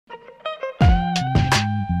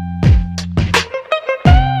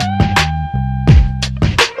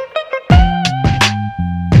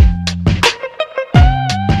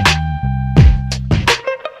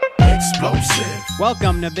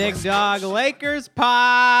Welcome to Big Dog Lakers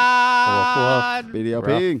Pod.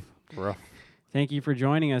 BDLP. Rough. Thank you for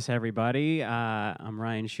joining us, everybody. I'm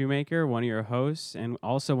Ryan Shoemaker, one of your hosts, and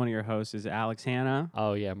also one of your hosts is Alex Hanna.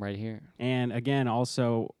 Oh, yeah, I'm right here. And again,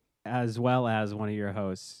 also, as well as one of your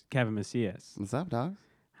hosts, Kevin Macias. What's up, dog?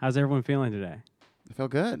 How's everyone feeling today? I feel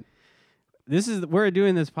good. We're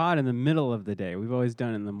doing this pod in the middle of the day. We've always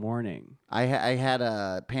done it in the morning. I had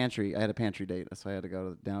a pantry. I had a pantry date, so I had to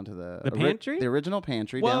go down to the pantry? the original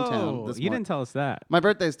pantry Whoa, downtown. you didn't tell us that. My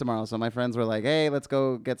birthday's tomorrow, so my friends were like, "Hey, let's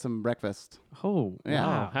go get some breakfast." Oh, Yeah.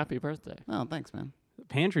 wow. Oh, happy birthday. Oh, thanks, man.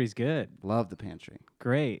 Pantry's good. Love the pantry.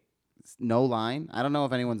 Great. It's no line. I don't know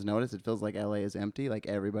if anyone's noticed. It feels like LA is empty. Like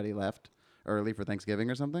everybody left early for Thanksgiving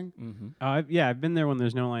or something. Mm-hmm. I've been there when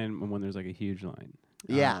there's no line and when there's like a huge line.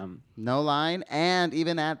 Yeah, no line. And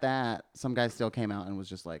even at that, some guy still came out and was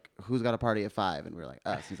just like, "Who's got a party at 5?" And we were like,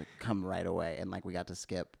 "Us." He's like, "Come right away." And like we got to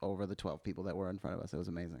skip over the 12 people that were in front of us. It was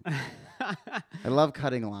amazing. I love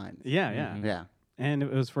cutting lines. Yeah, yeah. Mhm. Yeah. And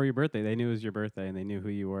it was for your birthday. They knew it was your birthday, and they knew who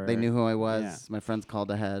you were. They knew who I was. Yeah. My friends called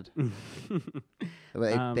ahead.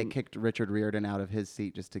 They kicked Richard Riordan out of his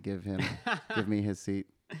seat just to give me his seat.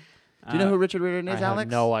 Do you know who Richard Riordan is, I Alex? have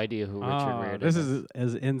no idea who Richard Riordan This is. is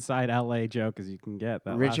as inside LA joke as you can get.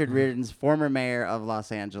 That Richard last- Riordan's former mayor of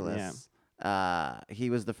Los Angeles. He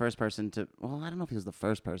was the first person to. Well, I don't know if he was the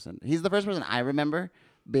first person. He's the first person I remember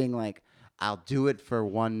being like, "I'll do it for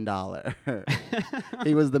 $1."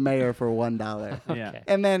 He was the mayor for $1, Yeah. Okay.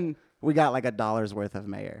 and then we got like $1 worth of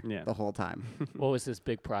mayor Yeah. the whole time. What was this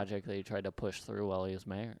big project that he tried to push through while he was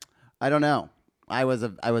mayor? I don't know. I was a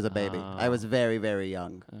baby. I Oh. was very, very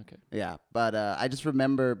young. Okay. Yeah, but I just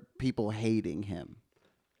remember people hating him,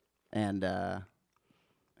 and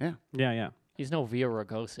Yeah. He's no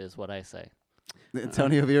Villaraigosa is what I say.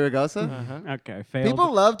 Antonio Villaraigosa. Uh-huh. Okay. Failed.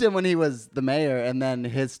 People loved him when he was the mayor, and then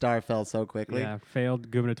his star fell so quickly. Yeah.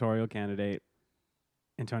 Failed gubernatorial candidate,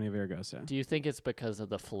 Antonio Villaraigosa. Do you think it's because of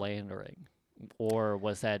the philandering? Or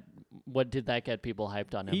was that, what did that get people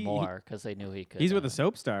hyped on him He- more? Because they knew he could. He's with a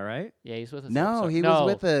soap star, right? Yeah, he's with a No, soap he star.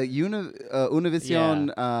 was with a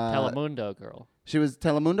Univision. Telemundo girl. She was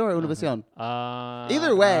Telemundo or Univision.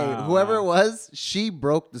 Either way, Oh, whoever wow. it was, she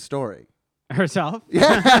broke the story. Herself.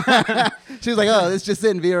 Yeah, she was like, "Oh, it's just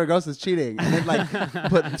in Villaraigosa's cheating," and then like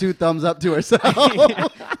put 2 thumbs up to herself.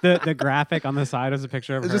 The graphic on the side is a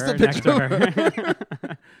picture of It's her just a next picture to of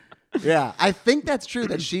her. Yeah, I think that's true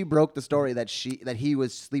that she broke the story that he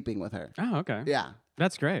was sleeping with her. Oh, okay. Yeah.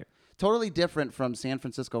 That's great. Totally different from San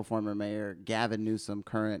Francisco former mayor Gavin Newsom,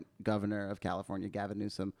 current governor of California, Gavin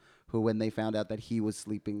Newsom, who when they found out that he was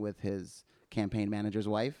sleeping with his campaign manager's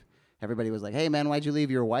wife, everybody was like, "Hey man, why'd you leave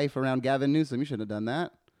your wife around Gavin Newsom? You shouldn't have done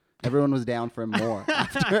that." Everyone was down for him more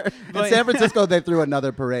after. In San Francisco, they threw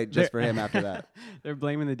another parade just for him after that. They're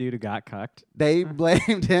blaming the dude who got cucked. They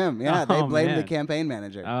blamed him. Yeah, they Oh, blamed the man. campaign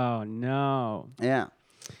manager. Oh no. Yeah.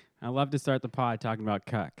 I love to start the pod talking about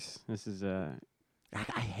cucks. This is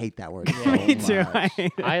I hate that word. Yeah, so me too. much. I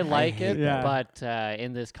hate it. I like hate it, that. but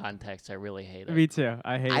in this context, I really hate it. Me too.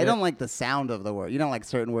 I hate it. I don't like the sound of the word. You know, like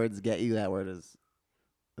certain words get you. That word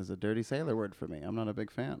is a dirty sailor word for me. I'm not a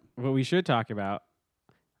big fan. What we should talk about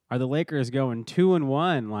are the Lakers going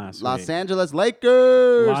 2-1 last Los week. Angeles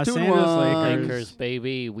Lakers. Los 2-1. Angeles Lakers. Lakers,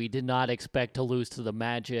 baby. We did not expect to lose to the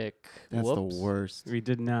Magic. That's Whoops. the worst. We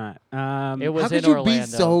did not. It was How could in you Orlando.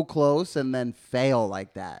 be so close and then fail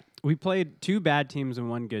like that? We played 2 bad teams and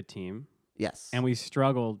 1 good team, Yes. and we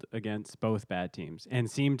struggled against both bad teams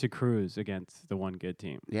and seemed to cruise against the 1 good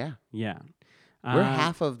team. yeah. Yeah. We're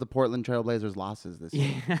half of the Portland Trailblazers' losses this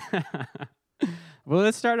year. Yeah. Well,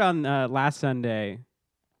 let's start on last Sunday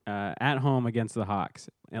at home against the Hawks,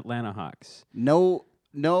 Atlanta Hawks. No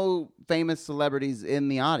famous celebrities in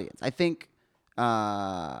the audience. I think.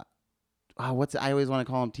 I always want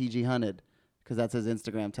to call him TG Hunted because that's his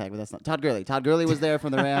Instagram tag, but that's not Todd Gurley. Todd Gurley was there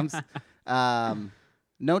from the Rams.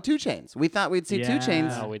 No 2 Chainz. We thought we'd see 2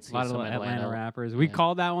 Chainz. No, we'd see a lot of some Atlanta Atlanta. rappers. We Yeah.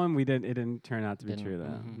 called that one. We didn't. It didn't turn out to be Didn't. true though.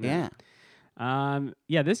 Mhm. No. Yeah.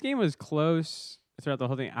 Yeah, this game was close throughout the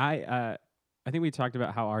whole thing. I think we talked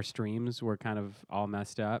about how our streams were kind of all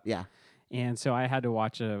messed up, Yeah. and so I had to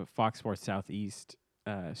watch a Fox Sports Southeast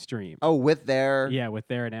stream. Oh, with their with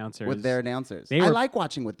their announcers. announcers. They I were- like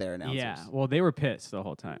watching with their announcers. Yeah, well, they were pissed the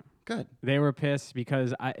whole time. Good. They were pissed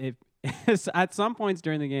because at some points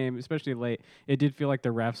during the game, especially late, it did feel like the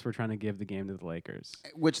refs were trying to give the game to the Lakers.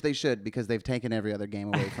 Which they should because they've taken every other game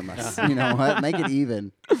away from us. You know what? Make it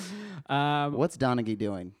even. What's Donaghy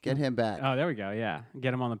doing? Get him back. Oh, there we go. Yeah,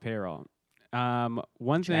 get him on the payroll.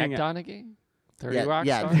 One Jack thing. Donaghy? 30 yeah, Rock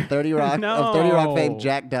yeah, star? 30 Rock of 30 Rock fame, No.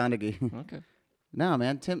 Jack Donaghy. Okay. No,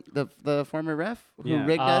 man. Tim, the former ref who Yeah.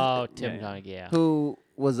 rigged Oh, us, Tim yeah. Donaghy, yeah. who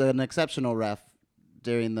was an exceptional ref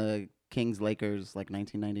during the Kings Lakers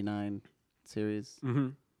 1999 series, Mm-hmm.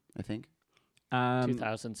 I think.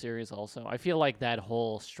 2000 series also. I feel like that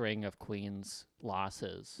whole string of Queens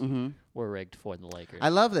losses Mm-hmm. were rigged for the Lakers. I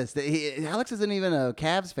love this. Alex isn't even a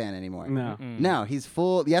Cavs fan anymore. No. No, he's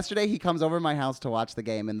full. Yesterday, he comes over to my house to watch the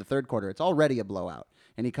game in the third quarter. It's already a blowout.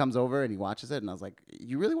 And he comes over and he watches it. And I was like,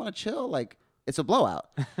 you really want to chill? Like, it's a blowout.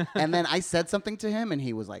 And then I said something to him, and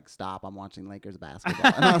he was like, stop, I'm watching Lakers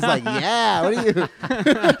basketball. And I was like, yeah, what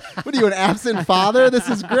are you, an absent father? This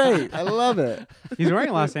is great. I love it. He's wearing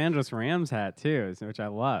a Los Angeles Rams hat too, which I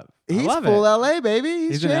love. He's I love full it. LA, baby.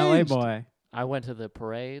 He's an LA changed. boy. I went to the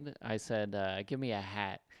parade. I said, give me a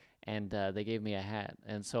hat. And they gave me a hat.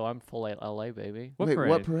 And so I'm full LA, baby. What Wait, parade?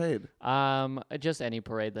 what parade? Just any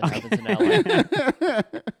parade that happens in LA.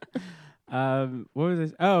 What was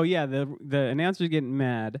this? Oh yeah, the announcers getting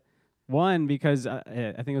mad. One because I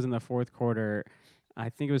think it was in the fourth quarter. I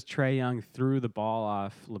think it was Trae Young threw the ball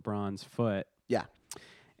off LeBron's foot. Yeah.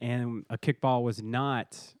 And a kickball was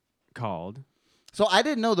not called. So I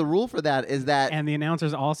didn't know the rule for that is that And the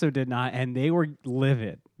announcers also did not, and they were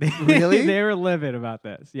livid. Really? They were livid about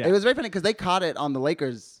this. Yeah. it was very funny because they caught it on the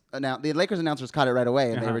Lakers. The Lakers announcers caught it right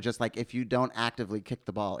away, and they Uh-huh. were just like, if you don't actively kick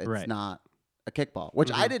the ball, it's Right. not a kickball,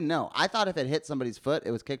 which I didn't know. I thought if it hit somebody's foot,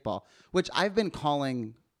 it was kickball, which I've been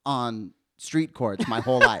calling on street courts my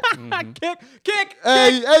whole life. Kick!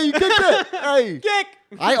 Hey, you kicked it! Hey. Kick!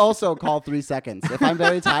 I also call 3 seconds. If I'm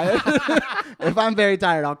very tired,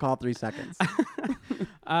 I'll call 3 seconds.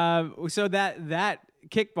 So that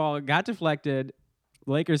kickball got deflected.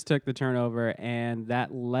 Lakers took the turnover, and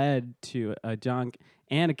that led to a dunk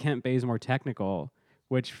and a Kent Bazemore technical,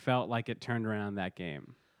 which felt like it turned around that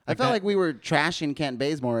game. I felt like we were trashing Kent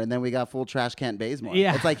Bazemore, and then we got full trash Kent Bazemore.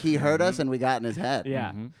 Yeah. It's like he hurt us, and we got in his head.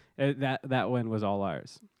 Yeah, that win was all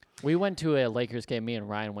ours. We went to a Lakers game. Me and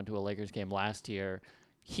Ryan went to a Lakers game last year.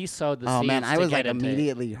 He sowed the Oh seeds man, I to was get like into-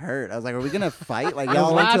 immediately hurt. I was like, "Are we gonna fight?" Like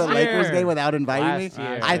y'all went to a Last Lakers year. game without inviting Last me.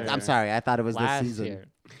 year. I'm sorry. I thought it was last this season. year.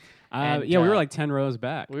 Yeah, And, we were uh, like 10 rows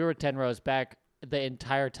back. We were 10 rows back the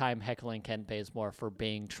entire time heckling Kent Bazemore for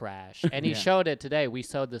being trash. And he Yeah. showed it today. We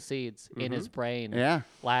sowed the seeds in his brain Yeah,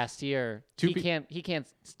 last year. Two He pe- can't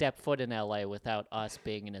step foot in LA without us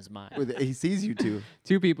being in his mind. he sees you two.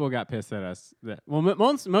 Two people got pissed at us.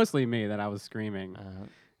 Mostly me that I was screaming,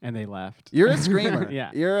 and they left. You're a screamer.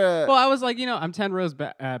 Yeah. you're a. Well, I was like, I'm 10 rows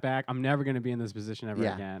back. I'm never going to be in this position ever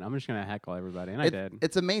Yeah. again. I'm just going to heckle everybody. And I did.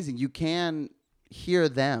 It's amazing. You can hear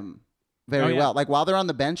them very yeah. well. Like while they're on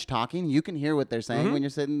the bench talking, you can hear what they're saying when you're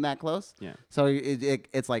sitting that close. Yeah. So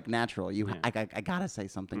it's like natural. I gotta say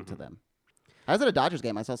something to them. I was at a Dodgers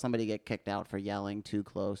game. I saw somebody get kicked out for yelling too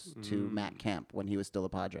close to Matt Kemp when he was still a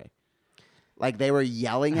Padre. Like they were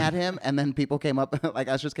yelling at him, and then people came up, like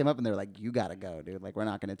ushers came up, and they were like, "You gotta go, dude. Like we're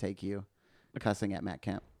not gonna take you." Cussing at Matt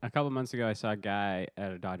Kemp. A couple months ago, I saw a guy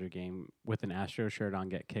at a Dodger game with an Astro shirt on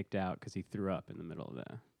get kicked out because he threw up in the middle of the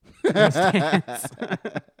stands.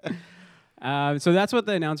 So that's what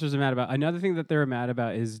the announcers are mad about. Another thing that they're mad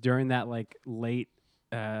about is during that like late,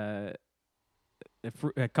 a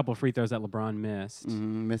couple of free throws that LeBron missed.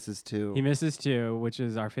 Misses too. He misses two, which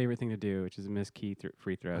is our favorite thing to do, which is miss key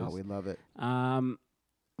free throws. Oh, we love it.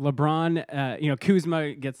 LeBron,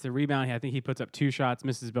 Kuzma gets the rebound. I think he puts up 2 shots,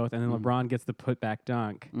 misses both, and then LeBron gets the putback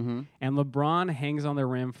dunk. And LeBron hangs on the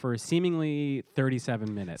rim for seemingly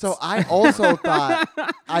 37 minutes. So I also thought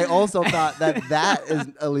that is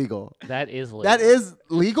illegal. That is legal. That is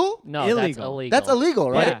legal? No, that's illegal. illegal. That's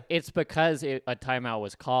illegal, right? Yeah. It's because a timeout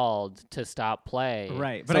was called to stop play.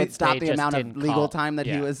 Right, So but it stopped they the just amount of didn't legal call. time that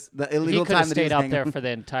Yeah. he was the He illegal could time have that he was stayed up hanging there for the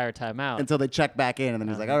entire timeout. until they checked back in, and then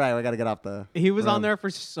he's like, "All right, we got to get off the." he was on rim." there for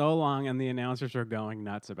so long, and the announcers were going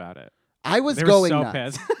nuts about it. I was They were going so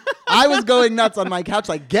nuts. pissed. I was going nuts on my couch,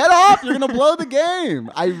 like, "Get off! You're gonna blow the game."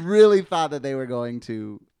 I really thought that they were going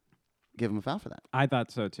to give him a foul for that. I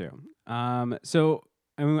thought so too. So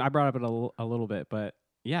I mean, I brought up it a little bit, but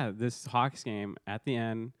yeah, this Hawks game at the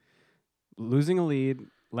end, losing a lead,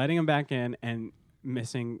 letting them back in, and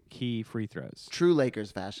missing key free throws. True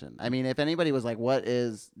Lakers fashion. I mean, if anybody was like, "What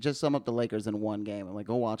is?" Just sum up the Lakers in one game. I'm like,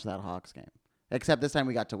 go watch that Hawks game. Except this time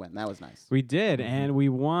we got to win. That was nice. We did, and we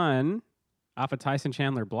won off a Tyson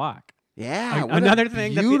Chandler block. Yeah, what Another a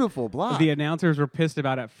thing that beautiful block. The announcers were pissed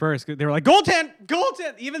about at first. They were like, goaltend,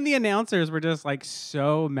 goaltend. Even the announcers were just like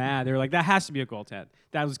so mad. They were like, that has to be a goaltend.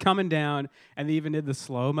 That was coming down, and they even did the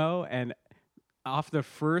slow-mo, and off the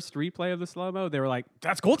first replay of the slow-mo, they were like,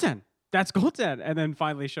 that's goaltend. That's goaltend. And then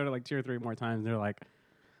finally showed it like 2 or 3 more times. They're like,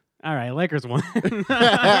 All right, Lakers won. You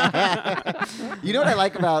know what I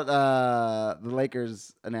like about the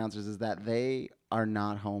Lakers announcers is that they are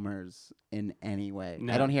not homers in any way.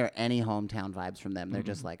 No. I don't hear any hometown vibes from them. They're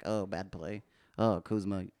just like, oh, bad play. Oh,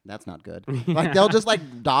 Kuzma, that's not good. Like they'll just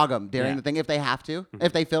like dog them during Yeah. the thing if they have to,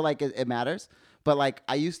 if they feel like it matters. But like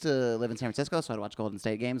I used to live in San Francisco, so I'd watch Golden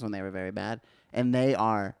State games when they were very bad, and they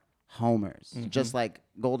are homers. Just like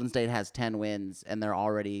Golden State has 10 wins and they're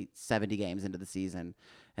already 70 games into the season.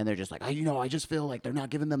 And they're just like, I just feel like they're not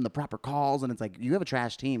giving them the proper calls. And it's like, you have a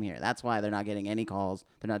trash team here. That's why they're not getting any calls.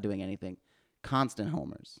 They're not doing anything. Constant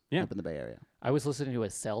homers up in the Bay Area. I was listening to a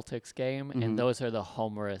Celtics game, and those are the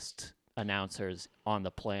homerist announcers on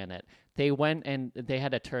the planet. They went and they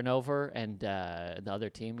had a turnover, and the other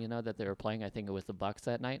team, that they were playing, I think it was the Bucks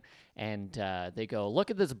that night, and they go,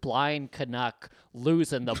 look at this blind Canuck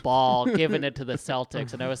losing the ball, giving it to the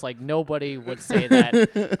Celtics, and I was like, nobody would say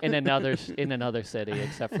that in another city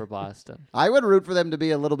except for Boston. I would root for them to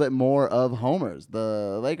be a little bit more of homers,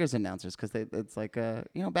 the Lakers announcers, because it's like,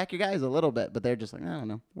 back your guys a little bit. But they're just like, I don't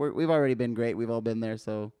know. We've already been great. We've all been there,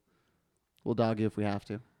 so we'll dog you if we have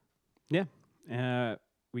to. Yeah.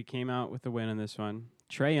 We came out with the win in this one.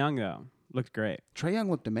 Trae Young, though, looked great. Trae Young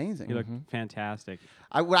looked amazing. He looked fantastic.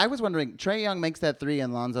 I was wondering, Trae Young makes that three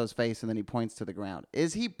in Lonzo's face, and then he points to the ground.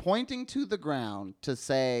 Is he pointing to the ground to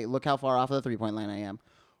say, look how far off of the three-point line I am?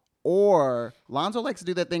 Or Lonzo likes to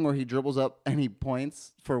do that thing where he dribbles up and he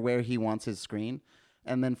points for where he wants his screen,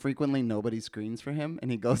 and then frequently nobody screens for him, and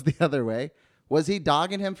he goes the other way. Was he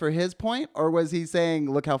dogging him for his point, or was he saying,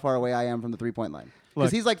 look how far away I am from the three-point line?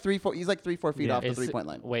 Because he's like 3-4 feet off the three-point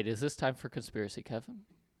line. Wait, is this time for conspiracy, Kevin?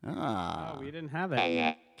 Ah. Oh, we didn't have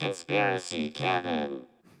that. Conspiracy Kevin.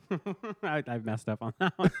 I've messed up on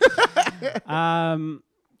that one.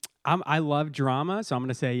 I love drama, so I'm going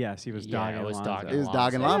to say yes. He was dogging it was Lonzo. dogging He was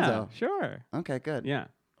dogging Lonzo. Lonzo. Yeah, sure. Okay, good. Yeah.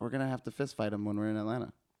 We're going to have to fist fight him when we're in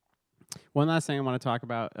Atlanta. One last thing I want to talk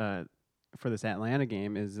about for this Atlanta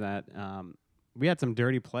game is that we had some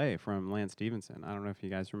dirty play from Lance Stevenson. I don't know if you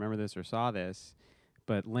guys remember this or saw this,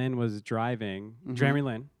 but Lynn was driving. Jeremy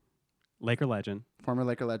Lin, Laker legend. Former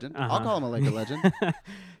Laker legend. I'll Uh-huh. call him a Laker legend.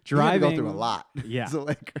 Driving. He had to go through a lot. Yeah. As a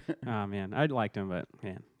Laker. Oh, man. I liked him, but,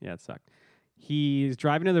 man, yeah, it sucked. He's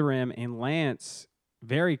driving to the rim, and Lance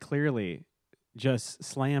very clearly just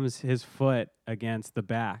slams his foot against the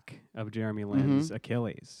back of Jeremy Lin's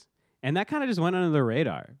Achilles. And that kind of just went under the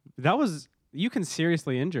radar. You can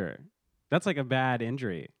seriously injure. That's like a bad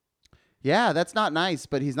injury. Yeah, that's not nice,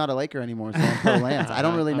 but he's not a Laker anymore, so I'm pro Lance. I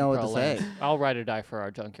don't really I'm know what pro to Lance. say. I'll ride or die for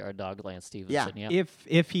our junkyard dog, Lance Stevenson. Yeah.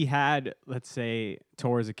 If he had, let's say,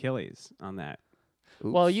 tore his Achilles on that.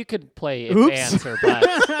 Well, you could play if Oops. answer,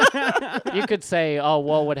 but you could say, "Oh,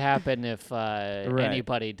 what would happen if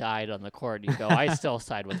anybody died on the court?" You go, "I still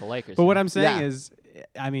side with the Lakers." But what I'm saying Yeah. is,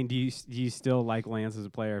 I mean, do you still like Lance as a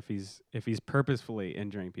player if he's purposefully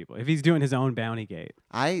injuring people? If he's doing his own bounty gate?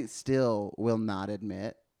 I still will not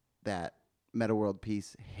admit that Meta World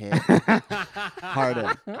Peace hit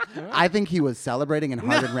Harden. I think he was celebrating and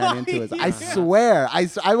Harden ran into us. I swear.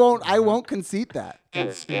 I won't concede that.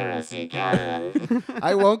 Conspiracy Kevin.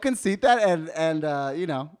 I won't concede that, and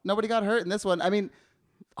nobody got hurt in this one. I mean,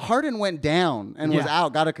 Harden went down and was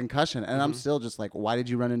out, got a concussion, and I'm still just like, why did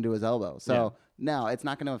you run into his elbow? So no, it's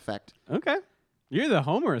not going to affect. Okay, you're the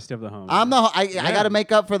homerist of the homer. I got to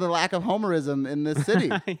make up for the lack of homerism in this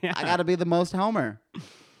city. Yeah. I got to be the most homer.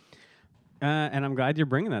 And I'm glad you're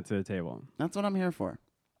bringing that to the table. That's what I'm here for.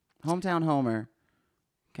 Hometown homer,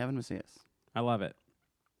 Kevin Macias. I love it.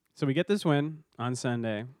 So we get this win on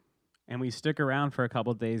Sunday, and we stick around for a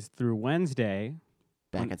couple days through Wednesday.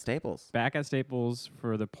 Back at Staples. Back at Staples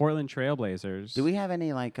for the Portland Trailblazers. Do we have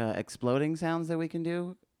any exploding sounds that we can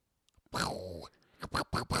do? Oh,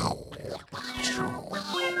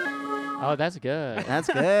 that's good. That's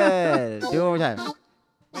good. Do it one more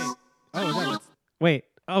time. Wait.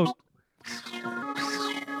 Oh.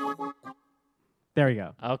 There we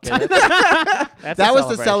go. Okay, that's That a was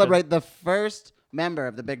to celebration. celebrate the first member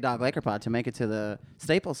of the Big Dog Laker Pod to make it to the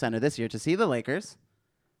Staples Center this year to see the Lakers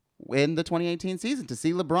win the 2018 season, to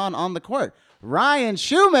see LeBron on the court. Ryan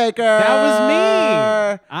Shoemaker.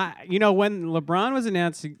 That was me. When LeBron was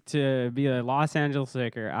announced to be a Los Angeles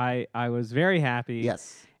Laker, I was very happy.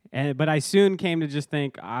 Yes. But I soon came to just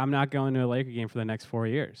think I'm not going to a Laker game for the next 4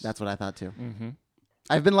 years. That's what I thought too. Mm-hmm.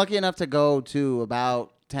 I've been lucky enough to go to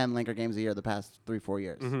about 10 Laker games a year the past 3-4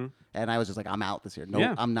 years. And I was just like, I'm out this year. No,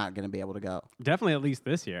 Yeah. I'm not going to be able to go. Definitely at least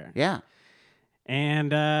this year. Yeah.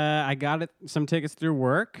 And I got some tickets through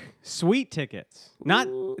work. Sweet tickets. Not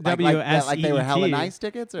Like they were hella WSEET. nice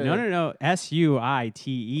tickets? Or? No.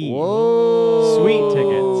 SUITE. Whoa. Sweet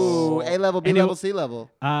tickets. A level, B And it level, w- C level.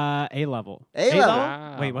 A level. A level?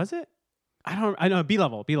 Wow. Wait, was it? I know B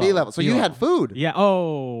level. B level. So you had food. Yeah.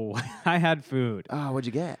 Oh, I had food. Oh, what'd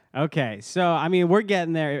you get? Okay. So I mean, we're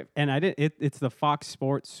getting there, and I did. It's the Fox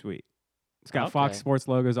Sports suite. It's got Fox Okay. Sports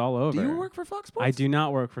logos all over. Do you work for Fox Sports? I do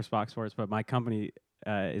not work for Fox Sports, but my company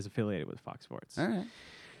is affiliated with Fox Sports. All right.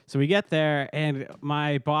 So we get there, and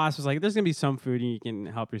my boss was like, "There's gonna be some food, and you can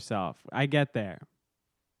help yourself." I get there,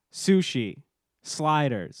 sushi,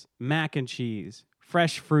 sliders, mac and cheese,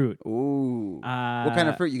 fresh fruit. Ooh. What kind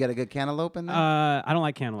of fruit? You got a good cantaloupe in there? I don't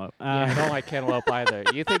like cantaloupe. Yeah, I don't like cantaloupe either.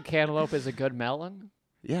 You think cantaloupe is a good melon?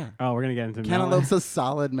 yeah. Oh, we're gonna get into melon. Cantaloupe's a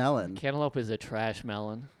solid melon. Cantaloupe is a trash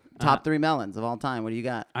melon. Top 3 melons of all time. What do you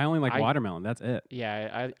got? I only like I- watermelon. That's it.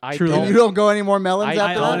 Yeah, I Truly. don't. You don't go any more melons I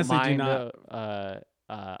after don't that? honestly do mind not.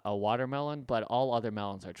 a watermelon, but all other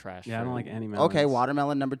melons are trash. Yeah, I don't fruit. like any melons. Okay,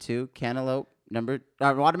 watermelon number 2, cantaloupe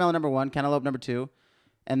watermelon number 1, cantaloupe number 2,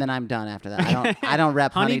 and then I'm done after that. I don't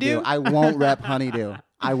rep honeydew. Honeydew? I won't rep honeydew.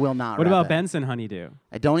 I will not. What rep about it. Benson honeydew?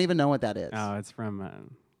 I don't even know what that is. Oh, it's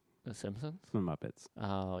from The Simpsons. the Muppets.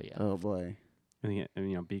 Oh yeah. Oh boy.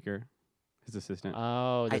 And Beaker, his assistant.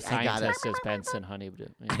 Oh, the I got it. scientist is Benson Honeydew.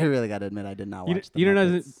 Yeah. I really got to admit I did not you watch you don't know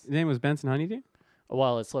Muppets. his name was Benson Honeydew?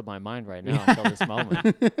 Well, it slipped my mind right now until this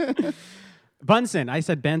moment. Bunsen. I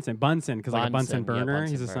said Benson. Bunsen because like a Bunsen Bunsen, yeah, burner.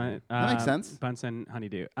 Bunsen He's a burner. That makes sense. Bunsen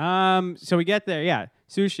honeydew. So we get there. Yeah,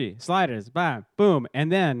 sushi, sliders, bam, boom,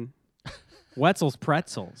 and then Wetzel's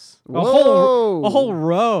pretzels. Whoa. A whole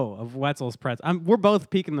row of Wetzel's pretzels. We're both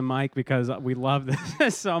peeking the mic because we love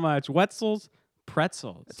this so much. Wetzel's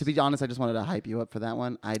pretzels. To be honest, I just wanted to hype you up for that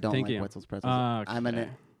one. I don't Thank like you. Wetzel's pretzels. I'm Okay. an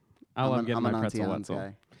I love getting I'm my an pretzel Auntie Anne's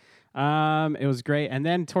Wetzel. guy. It was great, and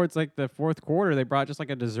then towards like the fourth quarter, they brought just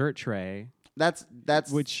like a dessert tray. That's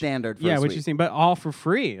Which- standard for Yeah, a which sweet. you seen, but all for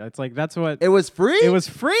free. It's like that's what It was free? it was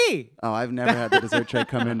free. Oh, I've never had the dessert tray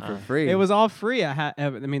come in for free. It was all free. I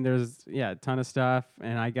mean, there's a ton of stuff,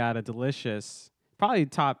 and I got a delicious, probably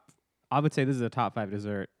top. I would say this is a top 5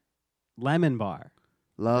 dessert, lemon bar.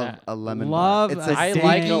 Love Yeah. a lemon Love. bar. It's a I sneaky,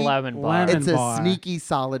 like a lemon bar. lemon It's a bar. sneaky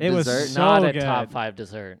solid It was dessert. so Not a good. top 5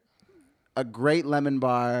 dessert. A great lemon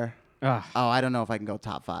bar. Ugh. Oh, I don't know if I can go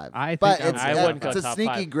top 5. I but think it's, I wouldn't go it's a top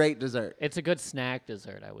sneaky 5. great dessert. It's a good snack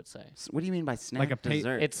dessert, I would say. What do you mean by snack Like a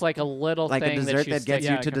dessert? It's like a little like a thing dessert you that gets stick- you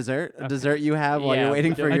yeah, to like dessert? A a- dessert you have while Yeah, you're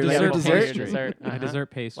waiting for a your dessert later pastry. dessert? Dessert, A dessert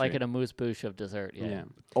pastry. like an amuse-bouche of dessert. Yeah. Yeah.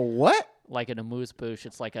 A what? Like an amuse-bouche,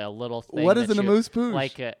 it's like a little thing. What is that an you- amuse-bouche?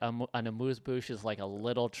 Like an amuse-bouche is like a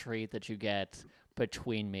little treat that you get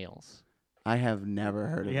between meals. I have never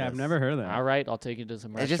heard of Yeah, this. I've never heard of that. All right, I'll take you to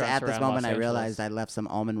some It's restaurants just at this around moment Los I realized Angeles. I left some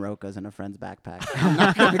almond rokas in a friend's backpack. I'm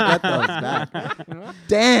not going to get those back.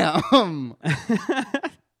 Damn.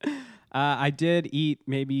 I did eat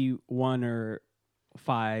maybe 1 or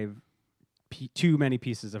 5 too many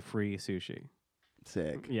pieces of free sushi.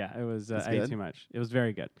 Sick. Yeah, it was. That's I ate good? too much. It was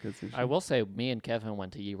very good. Good sushi. I will say, me and Kevin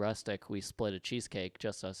went to Ye Rustic. We split a cheesecake,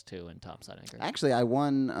 just us two, in Thompson Anchor. Actually, I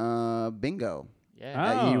won bingo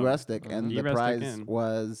Yeah. at Ye Oh. Rustic, and Ye the Rustic prize Inn.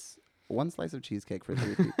 was 1 slice of cheesecake for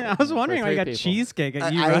 3 people. I was wondering why you 3 got people. cheesecake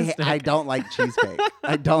at Ye I Rustic. don't like cheesecake.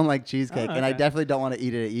 I don't like cheesecake, Oh, and I okay. definitely don't want to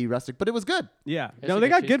eat it at Ye Rustic, but it was good. Yeah. It's No, a they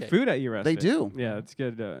good got good cheesecake. food at Ye Rustic. do. Yeah, it's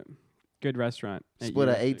good. Good restaurant. at Split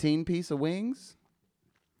Ye a Rustic. 18 piece of wings.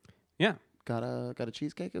 Yeah. Got a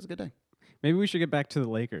cheesecake. It was a good day. Maybe we should get back to the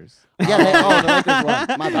Lakers. Yeah. the Lakers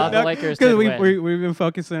won. My bad. The Lakers Because did we've, win. we've been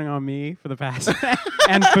focusing on me for the past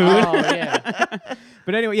and food. Oh, yeah.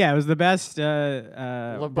 But anyway, yeah, it was the best.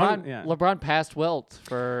 LeBron passed Wilt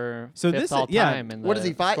for So fifth this- all yeah. time in the What is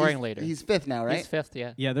he? scoring He's, leader. he's 5th now, right? He's 5th,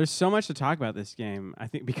 yeah. Yeah, there's so much to talk about this game. I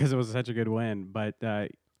think because it was such a good win. But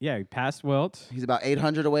yeah, he passed Wilt. He's about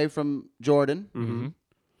 800 away from Jordan Mm-hmm.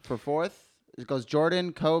 for 4th. It goes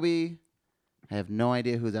Jordan, Kobe. I have no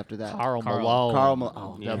idea who's after that. Carl Carl. Malone. Carl Malone.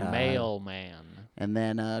 Oh, the God. mailman. And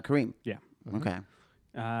then Kareem. Yeah. Okay.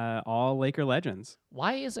 All Laker legends.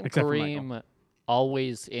 Why isn't Except for Kareem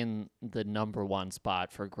always in the number 1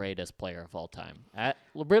 spot for greatest player of all time?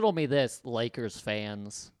 Riddle me this, Lakers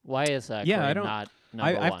fans. Why is Yeah, Kareem I don't- not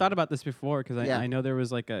number 1? I've thought about this before because Yeah. I know there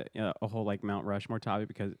was like a whole like Mount Rushmore topic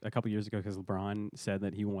because a couple years ago because LeBron said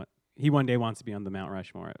that he one day wants to be on the Mount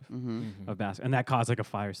Rushmore Mm-hmm. of basketball, and that caused like a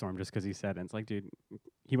firestorm just because he said it. And it's like, dude,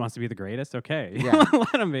 he wants to be the greatest. Okay, Yeah.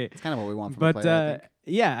 let him be. It's kind of what we want from a But player, I think.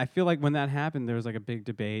 yeah, I feel like when that happened, there was like a big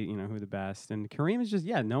debate, who the best. And Kareem is just,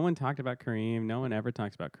 no one talked about Kareem. No one ever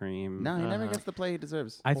talks about Kareem. No, he never Uh-huh. gets the play he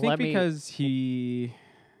deserves. I think Let me- because he,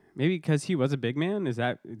 Maybe because he was a big man. Is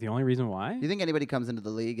that the only reason why? You think anybody comes into the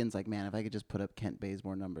league and's like, man, if I could just put up Kent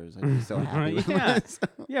Bazemore numbers, I'd be so happy with Yeah. this.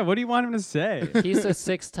 Yeah. What do you want him to say? He's a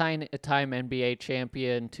six-time NBA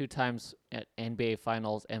champion, 2 times at NBA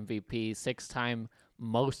Finals MVP, 6-time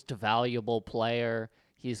most valuable player.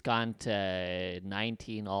 He's gone to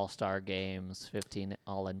 19 All-Star games, 15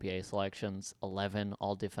 All-NBA selections, 11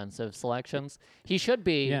 All-Defensive selections. He should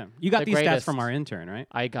be. Yeah. You got the these stats greatest. from our intern, right?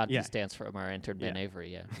 I got Yeah. these stats from our intern Ben Yeah.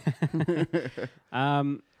 Avery. Yeah.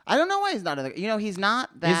 I don't know why he's not in the, he's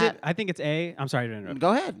not that. Is it? I think it's A. I'm sorry to interrupt.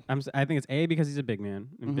 Go ahead. I think it's A because he's a big man,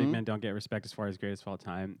 and big Mhm. men don't get respect as far as greatest of all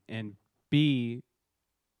time. And B,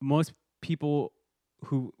 most of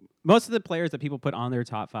the players that people put on their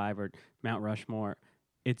top 5 or Mount Rushmore,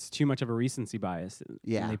 it's too much of a recency bias.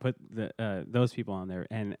 Yeah. And they put those people on there,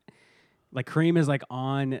 and like Kareem is like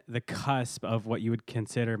on the cusp of what you would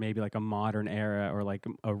consider maybe like a modern era or like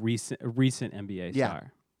a recent NBA Yeah.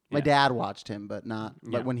 star. My Yeah. dad watched him, but not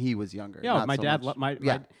Yeah. when he was younger. Yeah, not my so dad. much. My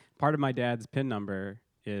yeah. part of my dad's pin number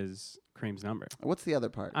is Kareem's number. What's the other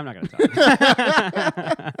part? I'm not gonna talk.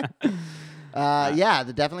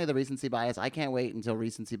 Definitely the recency bias. I can't wait until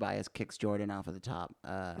recency bias kicks Jordan off of the top.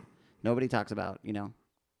 Nobody talks about,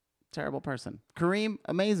 terrible person. Kareem,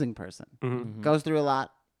 amazing person. Mhm. Goes through a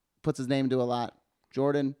lot, puts his name to a lot.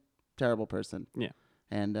 Jordan, terrible person. Yeah.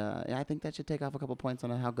 And I think that should take off a couple points on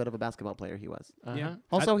how good of a basketball player he was. Yeah.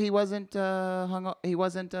 Also, he wasn't he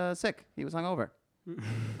wasn't sick. He was hungover.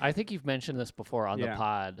 I think you've mentioned this before on Yeah. the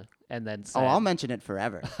pod, and then said, Oh, I'll mention it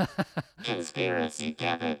forever. Conspiracy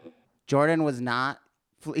Kevin. Jordan was not.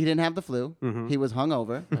 He didn't have the flu. Mhm. He was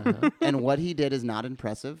hungover, and what he did is not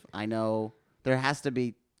impressive. I know there has to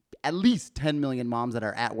be at least 10 million moms that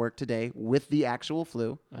are at work today with the actual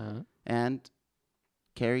flu, and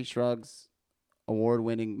Carrie Shrugs,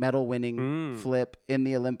 award-winning, medal-winning flip in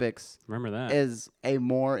the Olympics Remember that? is a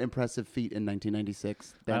more impressive feat in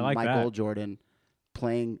 1996 than like Michael that. Jordan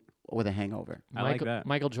playing with a hangover. I like that.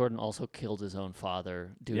 Michael Jordan also killed his own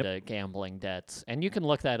father due to gambling debts, and you can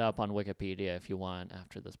look that up on Wikipedia if you want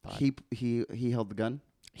after this pod. He held the gun.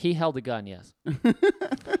 He held a gun, yes.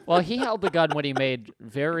 Well, he held the gun when he made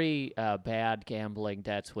very bad gambling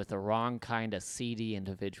debts with the wrong kind of seedy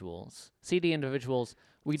individuals. Seedy individuals,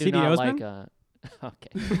 we do C.D. not Osman? like.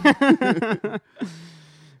 Okay,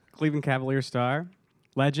 Cleveland Cavalier star,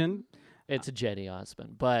 legend. it's a Jetty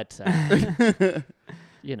Osmond, but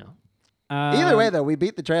you know, Either way, though, we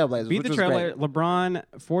beat the Trailblazers. beat which the was great. Trailblazers.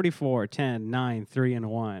 LeBron 44, 10, 9, 3, and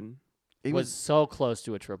 1. He was so close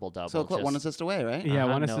to a triple double. so close, one assist away, right? Yeah,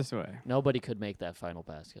 Uh-huh, one no. assist away. Nobody could make that final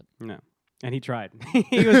basket. No, and he tried.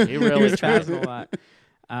 he was He really was tried. passing a lot.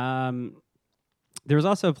 There was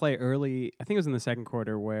also a play early. I think it was in the second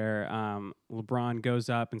quarter where LeBron goes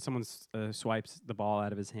up and someone swipes the ball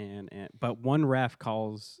out of his hand, but one ref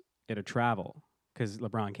calls it a travel because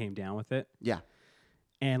LeBron came down with it, Yeah,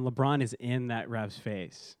 and LeBron is in that ref's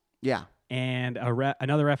face. yeah. And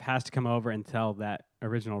another ref has to come over and tell that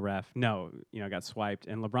original ref, no, got swiped.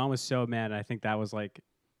 And LeBron was so mad. I think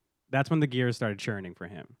that's when the gears started churning for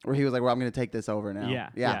him. Where he was like, "Well, I'm going to take this over now."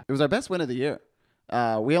 Yeah. It was our best win of the year.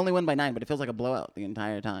 We only win by 9, but it feels like a blowout the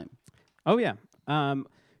entire time. Oh yeah.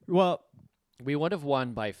 Well, We would have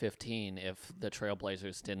won by 15 if the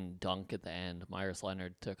Trailblazers didn't dunk at the end. Myers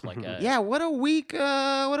Leonard took like a. Yeah, what a weak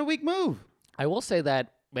move. I will say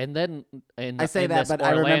that, and then I say that, but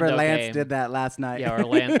I remember Lance did that last night.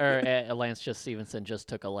 Yeah, Lance just Stevenson just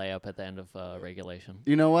took a layup at the end of regulation.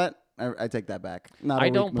 You know what? I take that back. Not a I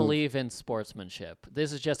weak don't move. believe in sportsmanship.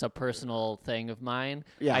 This is just a personal thing of mine.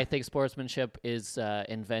 Yeah. I think sportsmanship is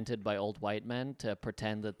invented by old white men to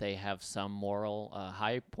pretend that they have some moral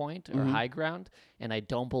high point or high ground. And I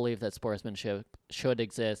don't believe that sportsmanship should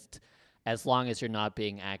exist as long as you're not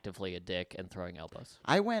being actively a dick and throwing elbows.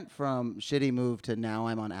 I went from shitty move to now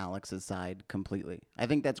I'm on Alex's side completely. I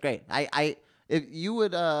think that's great. If you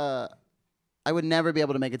would I would never be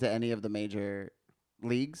able to make it to any of the major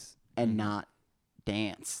leagues and not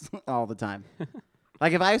dance all the time.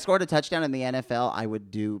 Like if I scored a touchdown in the NFL, I would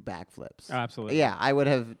do backflips. oh, absolutely. Yeah, I would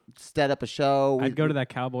have set up a show. I'd go to that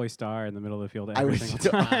cowboy star in the middle of the field I every would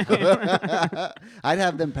single time. I'd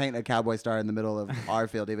have them paint a cowboy star in the middle of our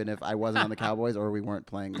field, even if I wasn't on the Cowboys or we weren't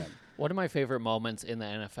playing them. One of my favorite moments in the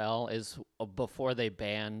NFL is before they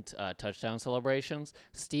banned touchdown celebrations.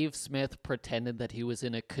 Steve Smith pretended that he was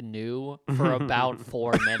in a canoe for about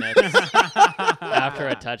 4 minutes after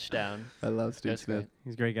a touchdown. I love Steve That's Smith. great.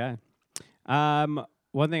 He's a great guy.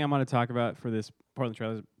 One thing I want to talk about for this Portland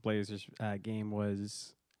Trail Blazers game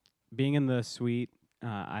was being in the suite.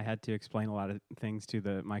 I had to explain a lot of things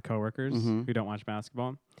to my coworkers Mhm. who don't watch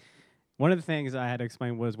basketball. one of the things I had to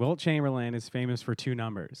explain was Wilt Chamberlain is famous for two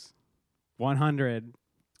numbers, 100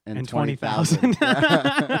 and 20,000.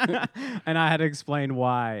 And I had to explain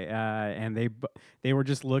why. And they were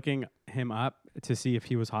just looking him up to see if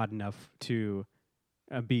he was hot enough to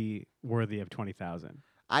be worthy of 20,000.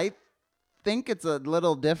 I think it's a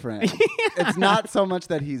little different. It's not so much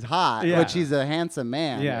that he's hot, Yeah. which he's a handsome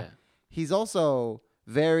man. Yeah. He's also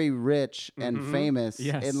very rich and famous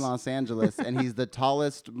Yes. in Los Angeles, and he's the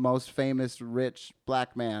tallest, most famous rich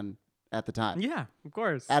black man at the time. Yeah, of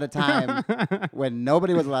course. At a time when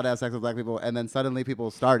nobody was allowed to have sex with black people, and then suddenly people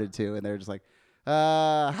started to, and they're just like,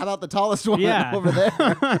 how about the tallest one Yeah. over there?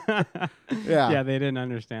 Yeah. Yeah, they didn't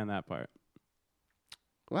understand that part.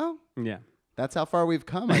 Well, Yeah. that's how far we've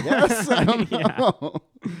come, I guess. I don't know.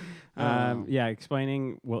 Yeah,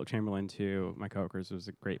 explaining Wilt Chamberlain to my coworkers was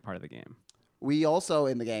a great part of the game. We also,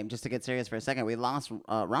 in the game, just to get serious for a second, we lost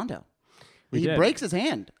Rondo. He did. breaks his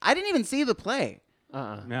hand. I didn't even see the play. No,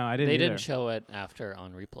 I didn't They either. didn't show it after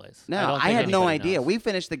on replays. No, don't I think had no anybody idea. knows. We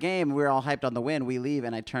finished the game. We were all hyped on the win. We leave,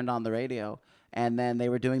 and I turned on the radio, and then they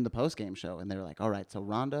were doing the post-game show, and they were like, all right, so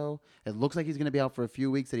Rondo, it looks like he's going to be out for a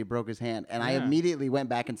few weeks that he broke his hand. And I Yeah. immediately went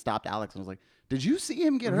back and stopped Alex and was like, did you see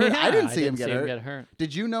him get hurt? I didn't see him get hurt.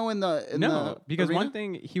 Did you know in the No, because arena? one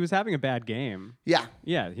thing, he was having a bad game. Yeah.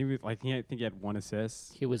 Yeah, he was like, I think he had 1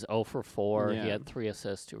 assist. He was 0 for 4. Yeah. He had 3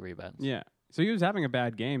 assists, 2 rebounds. Yeah. So he was having a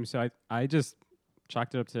bad game. So I just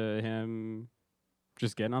chalked it up to him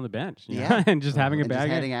just getting on the bench. you know, Yeah. and just having a And bad just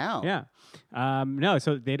game. heading out. Yeah. No,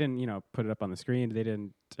 so they didn't, put it up on the screen. They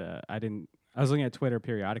didn't, I was looking at Twitter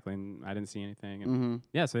periodically and I didn't see anything. And Mm-hmm.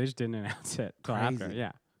 yeah, so they just didn't announce it till after. Crazy.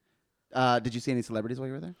 Yeah. Did you see any celebrities while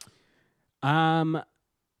you were there?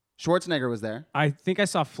 Schwarzenegger was there. I think I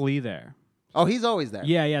saw Flea there. Oh, he's always there.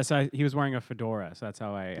 Yeah. So he was wearing a fedora. So that's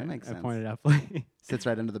how That makes I sense. pointed out Flea. Sits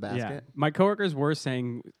right under the Yeah. basket. My coworkers were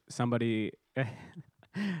saying somebody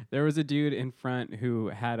there was a dude in front who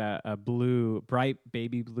had a bright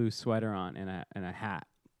baby blue sweater on and a hat,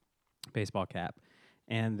 baseball cap.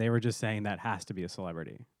 And they were just saying that has to be a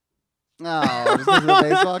celebrity. Oh, just because of the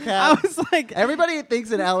baseball I cap? was like, Everybody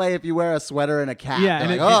thinks in LA if you wear a sweater and a cap, Yeah,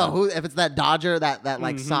 they're and like, it- who? If it's that Dodger, that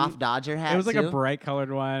like Mhm. soft Dodger hat. it was like too? a bright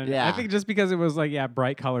colored one. Yeah. I think just because it was like,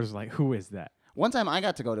 bright colors, like, who is that? One time I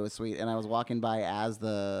got to go to a suite and I was walking by as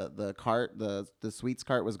the cart, the sweets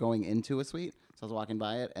cart was going into a suite. So I was walking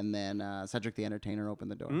by it, and then Cedric the Entertainer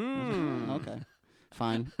opened the door. I was like, Mm. "Oh, okay,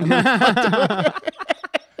 fine.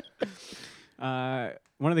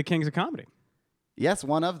 One of the kings of comedy. Yes,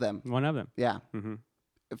 one of them. One of them. Yeah. Mm-hmm.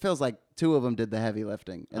 It feels like 2 of them did the heavy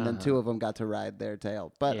lifting, and then Uh-huh. 2 of them got to ride their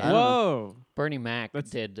tail. But Yeah. I don't know. Whoa. Bernie Mac That's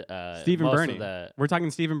did Steve and most Bernie. of the We're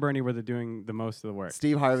talking Steve and Bernie were doing the most of the work.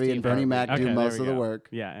 Steve Harvey Steve and Bernie Harvey. Mac Okay, do there most we of the go. work,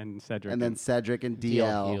 Yeah, and Cedric. and then Cedric and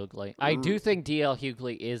D.L. DL. Hughley. I do think D.L.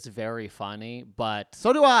 Hughley is very funny, but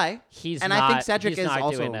So do I. he's And not, I think Cedric he's is not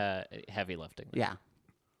also- doing heavy lifting. Yeah,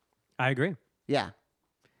 I agree. yeah.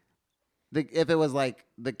 If it was like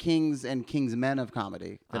the kings and kingsmen of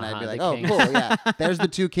comedy, then I'd be Uh-huh, like, the oh, kings. cool, yeah. There's the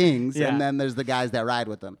 2 kings, Yeah. and then there's the guys that ride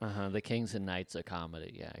with them. The Kings and Knights of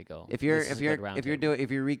comedy. Yeah, I go. If you're This is if a you're good round if you're table. doing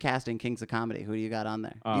if you're recasting Kings of Comedy, who do you got on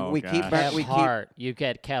there? Oh, we gosh. keep Kev we keep Hart, you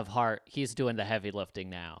get Kev Hart. He's doing the heavy lifting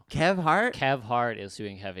now. Kev Hart. Kev Hart is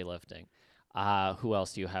doing heavy lifting. Who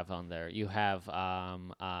else do you have on there? You have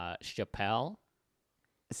Chappelle.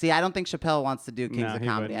 See, I don't think Chappelle wants to do Kings No, of he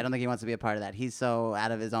Comedy. wouldn't. I don't think he wants to be a part of that. He's so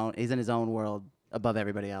out of his own. He's in his own world above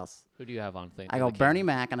everybody else. Who do you have on thing? I go Bernie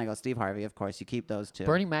Mac and I go Steve Harvey. Of course, you keep those 2.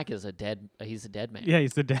 Bernie Mac is he's a dead man. Yeah,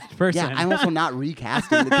 he's the dead person. Yeah, I'm also not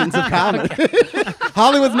recasting the Kings of Comedy.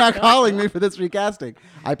 Hollywood's not calling me for this recasting.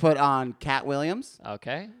 I put on Cat Williams,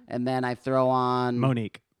 Okay. and then I throw on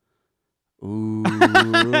Monique. Ooh.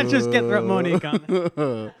 Just get Monique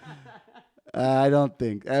on. I don't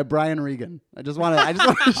think Brian Regan. I just want to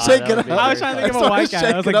Oh, shake that it would be up. I was trying to think of a white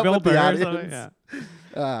guy. I was like Bill Burr or something.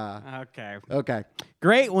 Yeah. Okay. Okay.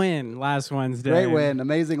 Great win last Wednesday. Great win.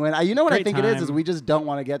 Amazing win. You know what I Great think it is time. we just don't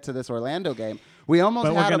want to get to this Orlando game. We almost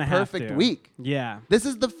But we're had a gonna have perfect to. week. Yeah. This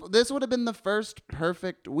would have been the first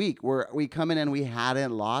perfect week where we come in and we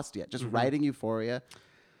hadn't lost yet. Just riding euphoria.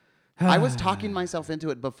 I was talking myself into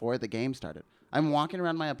it before the game started. I'm walking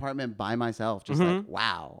around my apartment by myself, just like,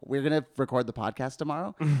 wow, we're gonna record the podcast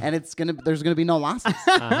tomorrow, and there's gonna be no losses.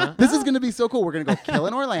 This is gonna be so cool. We're gonna go kill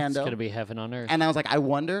in It's Orlando. gonna be heaven on earth. And I was like, I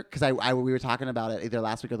wonder, because we were talking about it either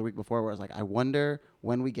last week or the week before, where I was like, I wonder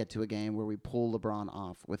when we get to a game where we pull LeBron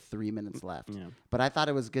off with 3 minutes left. Yeah. But I thought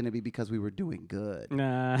it was going to be because we were doing good.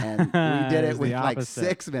 Nah. And we did it It's with the like opposite.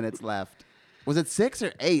 6 minutes left. Was it 6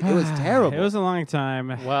 or 8? It was terrible. It was a long time.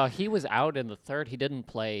 Well, he was out in the third. He didn't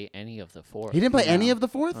play any of the fourth. He didn't play any No. of the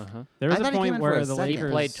fourth? Uh-huh. There was I a thought he came point in for where a the second. He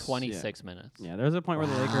Lakers played 26 minutes. Yeah, there was a point where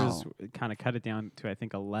the Lakers Wow. kind of cut it down to I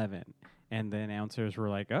think 11, and the announcers were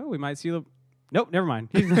like, "Oh, we might see the." Nope, never mind.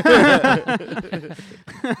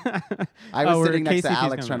 I was we're sitting next to KCP's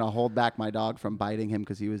Alex coming. trying to hold back my dog from biting him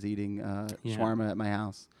because he was eating Yeah. shawarma at my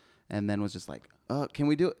house. And then was just like, can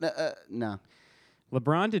we do it? No.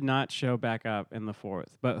 LeBron did not show back up in the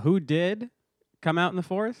fourth, but who did come out in the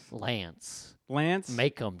fourth? Lance. Lance.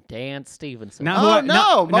 Make him dance, Stevenson. No. Oh, Who-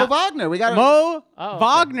 no. Mo no. Wagner. We got Mo Oh, okay.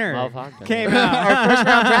 Wagner, Mo Wagner, came yeah. out. our first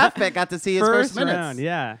round draft pick got to see his first minutes. round,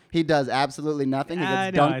 yeah. He does absolutely nothing. He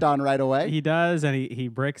I gets know, dunked on right away. He does, and he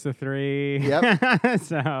bricks the three. Yep.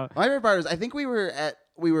 So My favorite part is I think we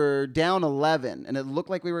were down 11, and it looked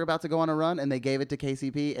like we were about to go on a run, and they gave it to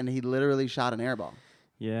KCP, and he literally shot an air ball.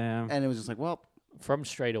 yeah, And it was just like, well, From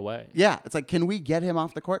straight away. yeah. It's like, can we get him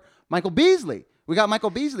off the court? Michael Beasley. We got Michael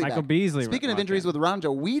Beasley Michael back. Beasley Speaking of walked injuries in. with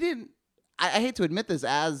Ronjo, we didn't. I hate to admit this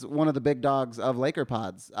as one of the big dogs of Laker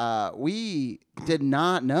pods. We did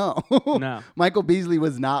not know. No. Michael Beasley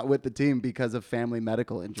was not with the team because of family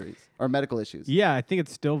medical injuries or medical issues. yeah. I think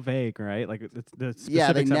it's still vague, right? Like the Yeah, they specifics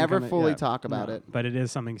haven't never come- fully yeah, talk about no, it. but it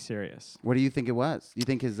is something serious. What do you think it was? You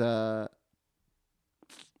think his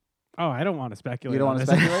Oh, I don't want to speculate. You don't on want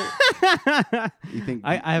to this. speculate? You think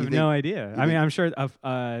I have you no think- idea. I think- mean, I'm sure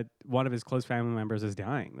one of his close family members is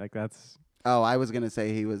dying. Like that's Oh, I was gonna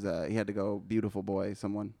say he was. He had to go. Beautiful boy,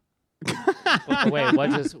 someone. Wait, what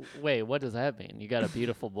does that mean? You got a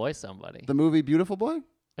beautiful boy somebody. The movie Beautiful Boy.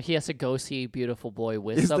 He has to go see beautiful boy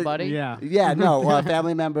with Is the- somebody? yeah. Yeah, no. Well, a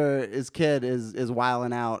family member, his kid is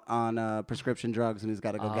wilding out on prescription drugs, and he's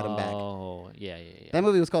got to go get him back. Oh, yeah. That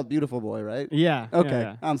movie was called Beautiful Boy, right? Yeah. Okay,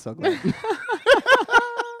 yeah, I'm so glad. yeah.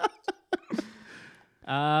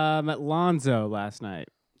 Lonzo last night.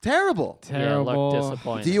 Terrible. Terrible. Yeah, looked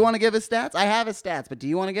disappointing. Do you want to give his stats? I have his stats, but do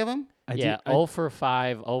you want to give them? I Yeah, do- I- 0 for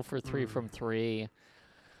 5, 0 for 3 from 3,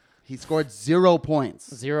 He scored 0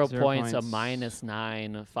 points. 0 0 points, a points.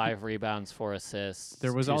 -9, 5 rebounds, 4 assists.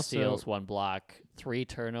 There was 2 also- steals, 1 block, 3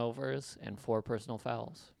 turnovers, and 4 personal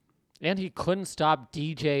fouls. And he couldn't stop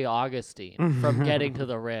DJ Augustine from getting to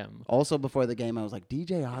the rim. Also, before the game, I was like,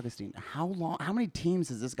 DJ Augustine, how long? How many teams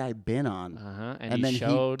has this guy been on? Uh-huh. And he then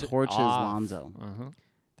showed he torches off. Lonzo. Uh-huh.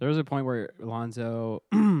 There was a point where Lonzo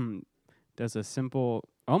does a simple,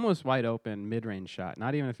 almost wide open mid-range shot,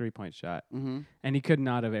 not even a 3-point shot, Mm-hmm. and he could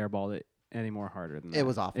not have airballed it any more harder than that. It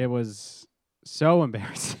was awful. It was so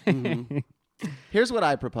embarrassing. Mhm. Here's what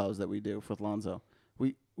I propose that we do with Lonzo.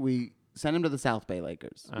 We send him to the South Bay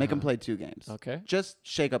Lakers. Make him Uh-huh. play 2 games. Okay. Just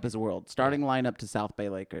shake up his world. Starting lineup to South Bay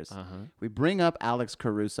Lakers. Uh-huh. We bring up Alex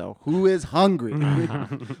Caruso, who is hungry.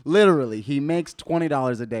 Literally, he makes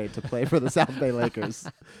 $20 a day to play for the South Bay Lakers.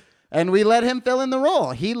 And we let him fill in the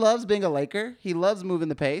role. He loves being a Laker. He loves moving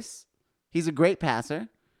the pace. He's a great passer.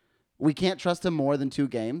 We can't trust him more than 2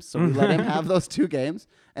 games, so we let him have those 2 games.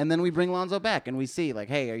 And then we bring Lonzo back and we see, like,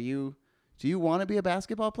 hey, do you want to be a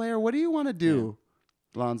basketball player? What do you want to do,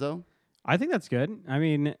 Lonzo? I think that's good. I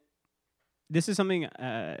mean, this is something.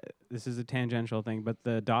 This is a tangential thing, but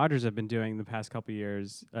the Dodgers have been doing the past couple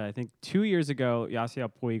years. I think 2 years ago,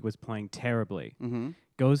 Yasiel Puig was playing terribly. Mm-hmm.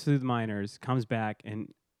 Goes through the minors, comes back,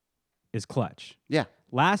 and is clutch. Yeah.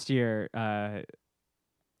 Last year, that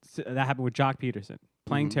happened with Jock Peterson,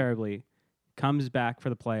 playing Mhm. terribly, comes back for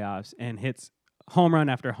the playoffs and hits home run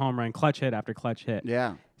after home run, clutch hit after clutch hit.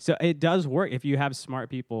 Yeah. So it does work if you have smart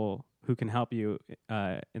people who can help you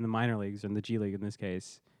in the minor leagues or in the G League in this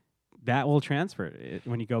case. That will transfer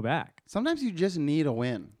when you go back. Sometimes you just need a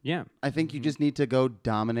win. Yeah. I think you just need to go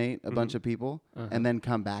dominate a bunch of people Uh-huh. and then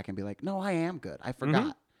come back and be like, no, I am good. I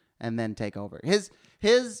forgot. And then take over.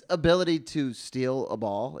 His ability to steal a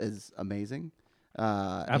ball is amazing.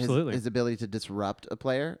 Absolutely. His ability to disrupt a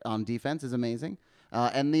player on defense is amazing.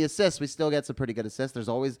 And the assists, we still get some pretty good assists. There's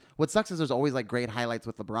always what sucks is there's always like great highlights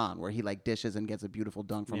with LeBron where he like dishes and gets a beautiful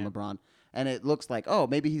dunk from Yeah. LeBron, and it looks like, oh,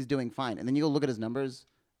 maybe he's doing fine. And then you go look at his numbers,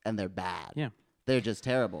 and they're bad. Yeah. They're just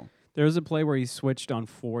terrible. There was a play where he switched on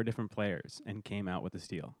 4 different players and came out with a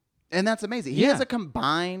steal. And that's amazing. He Yeah. has a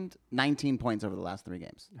combined 19 points over the last 3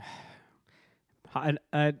 games.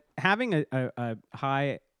 Having a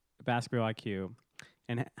high basketball IQ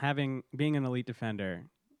and being an elite defender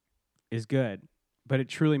is good, but it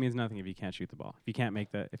truly means nothing if you can't shoot the ball.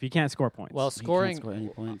 If you can't score points. Well, He can't scoring. score any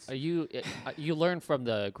points. You learn from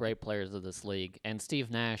the great players of this league, and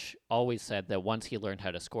Steve Nash always said that once he learned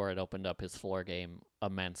how to score, it opened up his floor game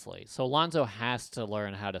immensely. So Lonzo has to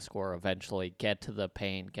learn how to score eventually, get to the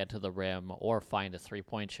paint, get to the rim, or find a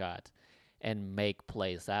 3-point shot. and make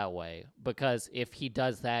plays that way. Because if he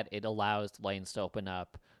does that, it allows lanes to open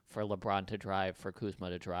up for LeBron to drive, for Kuzma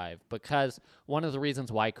to drive. Because one of the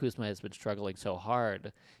reasons why Kuzma has been struggling so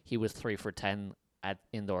hard, he was 3 for 10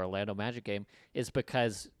 in the Orlando Magic game, is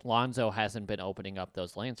because Lonzo hasn't been opening up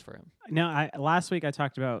those lanes for him. Now, last week I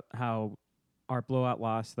talked about how our blowout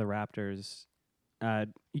loss to the Raptors,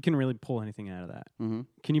 you can really pull anything out of that. Mm-hmm.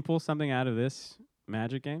 Can you pull something out of this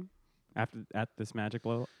Magic game at this Magic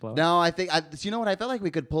blowout? No, I think you know what? I felt like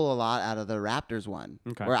we could pull a lot out of the Raptors one.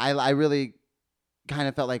 Okay. Where I really kind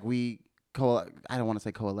of felt like we I don't want to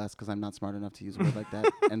say coalesce because I'm not smart enough to use a word like that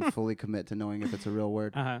and fully commit to knowing if it's a real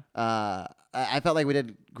word. I felt like we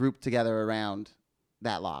did group together around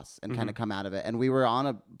that loss and kind of come out of it, and we were on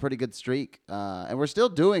a pretty good streak, and we're still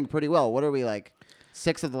doing pretty well. What are we, like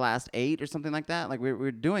 6 of the last 8 or something like that? Like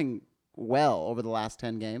we're doing well over the last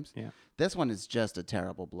 10 games. Yeah. This one is just a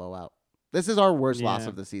terrible blowout. This is our worst loss Yeah.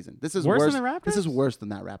 of the season. This is Worse than the This is Raptors? worse than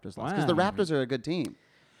that Raptors loss because the Wow. Raptors are a good team.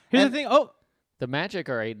 Here's And- the thing. Oh, The Magic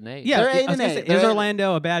are 8-8. yeah. They're I was 8 gonna and say, 8. is They're-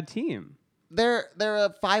 Orlando a bad team? They're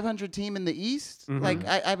a 500 team in the East. Mhm. Like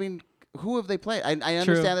I mean, who have they played? I True,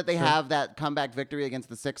 understand that they true. have that comeback victory against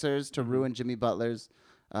the Sixers to ruin Jimmy Butler's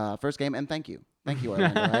first game. And thank you,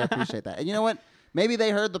 Orlando. I appreciate that. And you know what? Maybe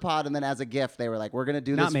they heard the pod, and then as a gift, they were like, "We're gonna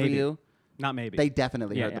do Not this maybe. for you." Not maybe. They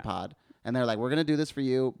definitely Yeah, heard yeah. the pod, and they're like, "We're gonna do this for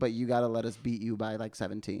you, but you gotta let us beat you by like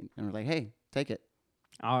 17." And we're like, "Hey, take it."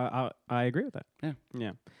 I agree with that. Yeah.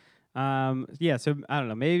 Yeah. Yeah. So I don't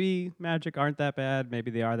know. Maybe Magic aren't that bad.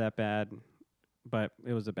 Maybe they are that bad. But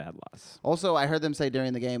it was a bad loss. Also, I heard them say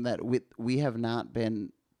during the game that we have not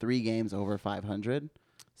been 3 games over 500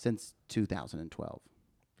 since 2012.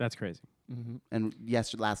 That's crazy. Mm-hmm. And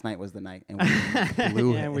last night was the night, and we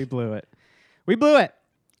blew Yeah, it. we blew it. We blew it.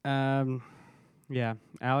 Yeah.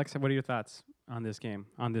 Alex, what are your thoughts on this game,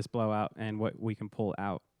 on this blowout, and what we can pull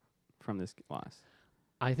out from this loss?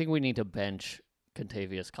 I think we need to bench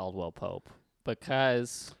Contavious Caldwell-Pope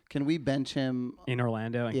because Can we bench him? In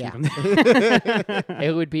Orlando and Yeah. keep him there.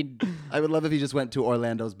 it would be. I would love if he just went to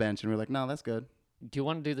Orlando's bench and we're like, no, that's good. Do you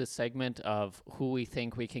want to do the segment of who we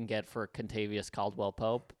think we can get for Contavious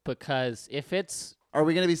Caldwell-Pope? Because if it's, Are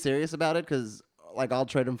we going to be serious about it? Because like I'll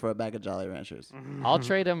trade him for a bag of Jolly Ranchers. I'll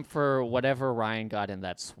trade him for whatever Ryan got in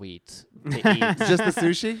that suite to eat. Just the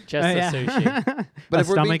sushi? Just the sushi. But A if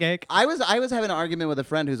we're stomach being- ache. I was having an argument with a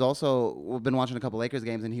friend who's also been watching a couple Lakers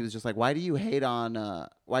games, and he was just like, "Why do you hate on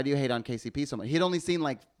KCP so much?" He'd only seen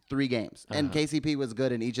like 3 games, and KCP was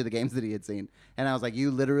good in each of the games that he had seen. And I was like,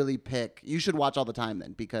 "You literally pick. You should watch all the time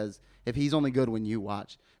then, because if he's only good when you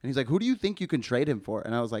watch." And he's like, "Who do you think you can trade him for?"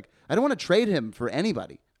 And I was like, "I don't want to trade him for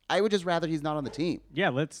anybody. I would just rather he's not on the team." Yeah,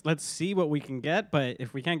 let's see what we can get. But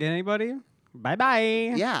if we can't get anybody,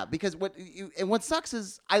 bye-bye. Yeah, because what sucks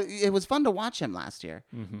is it was fun to watch him last year,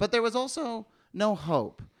 but there was also no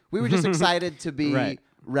hope. We were just excited to be Right.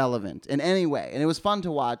 relevant in any way, and it was fun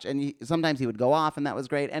to watch. And sometimes he would go off, and that was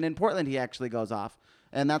great. And in Portland, he actually goes off,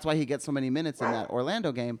 and that's why he gets so many minutes in that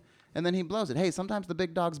Orlando game. And then he blows it. Hey, sometimes the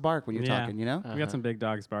big dogs bark when you're Yeah. talking, you know? We got some big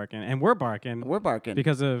dogs barking, and we're barking. We're barking.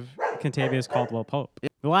 Because of Contavious Caldwell-Pope.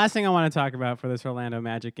 The last thing I want to talk about for this Orlando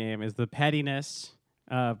Magic game is the pettiness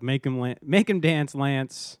of make him dance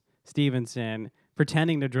Lance Stevenson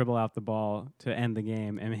pretending to dribble out the ball to end the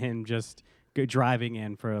game, and him just driving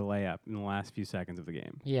in for a layup in the last few seconds of the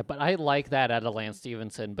game. Yeah, but I like that out of Lance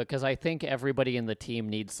Stevenson because I think everybody in the team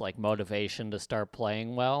needs like motivation to start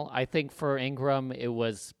playing well. I think for Ingram, it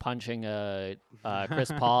was punching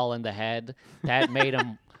Chris Paul in the head that made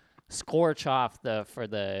him scorch off for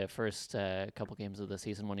the first couple games of the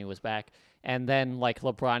season when he was back, and then like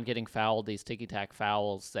LeBron getting fouled, these ticky-tack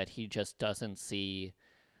fouls that he just doesn't see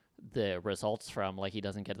the results from, like he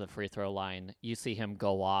doesn't get to the free throw line. You see him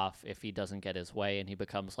go off if he doesn't get his way, and he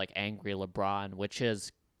becomes like angry LeBron, which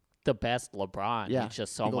is the best LeBron. Yeah, He's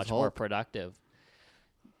just so Eagles much more Hulk. productive.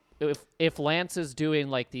 If Lance is doing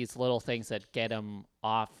like these little things that get him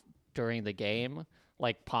off during the game,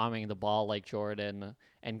 like palming the ball like Jordan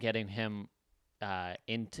and getting him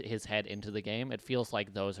into his head into the game, it feels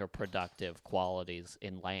like those are productive qualities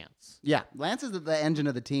in Lance. Yeah, Lance is the engine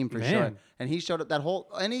of the team for sure, Man. and he showed up.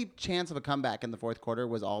 Any chance of a comeback in the fourth quarter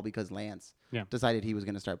was all because Lance Yeah. decided he was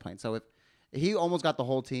going to start playing. So if he almost got the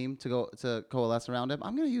whole team to coalesce around him,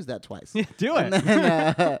 I'm going to use that twice. Yeah, do And it.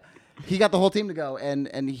 then, he got the whole team to go,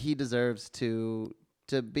 and he deserves to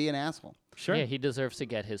be an asshole. Sure. Yeah, he deserves to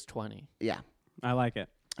get his 20. Yeah. I like it.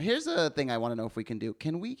 Here's a thing I want to know if we can do.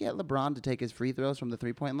 Can we get LeBron to take his free throws from the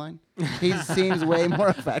 3-point line? He seems way more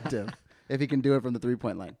effective if he can do it from the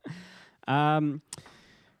 3-point line.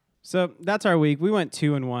 So that's our week. We went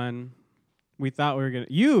 2-1. We thought we were gonna.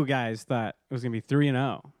 You guys thought it was gonna be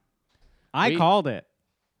 3-0. I called it.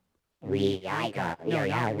 We called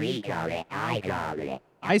it. I called it.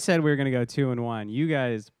 I said we were gonna go 2-1. You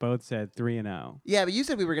guys both said 3-0. Yeah, but you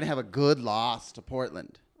said we were going to have a good loss to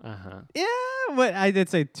Portland. Yeah, but I did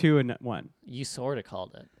say 2-1. You sort of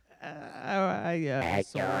called it. I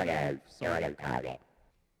sort of called it.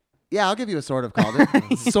 Yeah, I'll give you a sort of called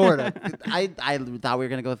it. Sort of. I thought we were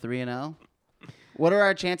going to go 3-0. What are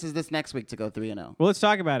our chances this next week to go 3-0? Well, let's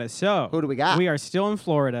talk about it. So, Who do we got? We are still in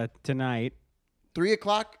Florida tonight. 3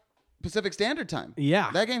 o'clock Pacific Standard Time. Yeah.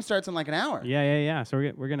 That game starts in like an hour. Yeah. So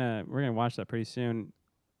we're gonna watch that pretty soon.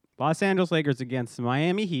 Los Angeles Lakers against the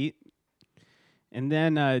Miami Heat. And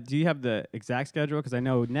then, do you have the exact schedule? Because I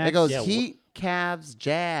know next. It goes Yeah, Heat, Cavs,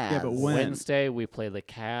 Jazz. Yeah, but when? Wednesday we play the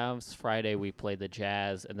Cavs. Friday we play the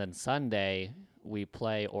Jazz, and then Sunday we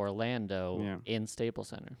play Orlando in Staples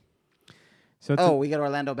Center. So it's Oh, we get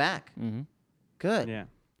Orlando back. Mm-hmm. Good. yeah.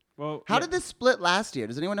 Well, How did this split last year?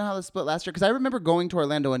 Does anyone know how this split last year? Because I remember going to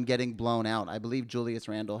Orlando and getting blown out. I believe Julius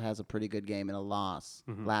Randle has a pretty good game and a loss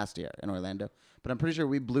last year in Orlando. But I'm pretty sure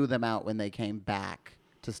we blew them out when they came back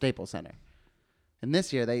to Staples Center. And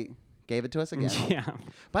this year they gave it to us again. Yeah.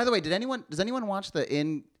 By the way, does anyone watch the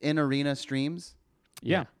in arena streams?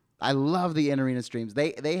 Yeah. I love the in arena streams.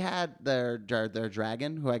 They had their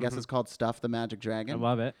dragon, who I guess is called Stuff the Magic Dragon. I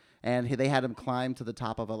love it. And they had him climb to the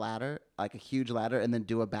top of a ladder, like a huge ladder, and then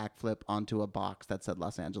do a backflip onto a box that said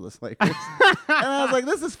Los Angeles Lakers. And I was like,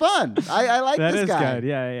 "This is fun. I like That this is guy." good.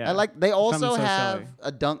 Yeah. I like. They also Something so have silly.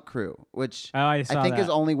 a dunk crew, which Oh, I saw think that. is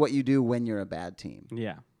only what you do when you're a bad team.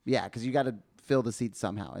 Yeah. Yeah, because you got to fill the seats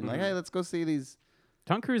somehow. And like, hey, let's go see these.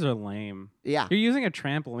 Dunk crews are lame. Yeah, You're using a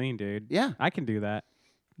trampoline, dude. yeah. I can do that.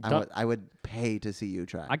 I would pay to see you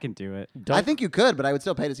try. I can do it. I think you could, but I would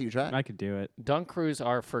still pay to see you try. I could do it. Dunk crews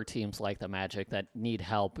are for teams like the Magic that need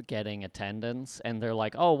help getting attendance, and they're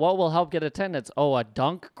like, "Oh, what will help get attendance? Oh, a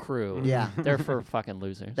dunk crew." Yeah. they're for fucking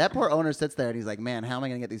losers. That poor owner sits there and he's like, "Man, how am I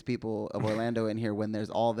going to get these people of Orlando in here when there's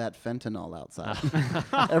all that fentanyl outside?"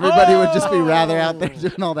 Everybody would just be rather out there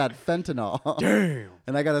doing all that fentanyl. Damn.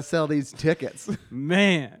 And I got to sell these tickets.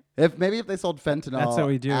 Man. If they sold fentanyl That's what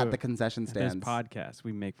we do. at the concession This stands. podcast,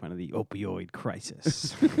 we make fun of the opioid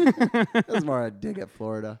crisis. That's more a dig at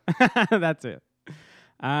Florida. That's it.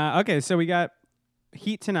 Okay, so we got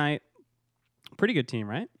Heat tonight. Pretty good team,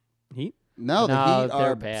 right? Heat? No, the No, Heat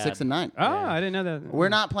they're are bad. 6-9. Oh, I didn't know that. We're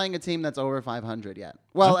not playing a team that's over 500 yet.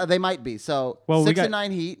 Well, they might be. So Well, we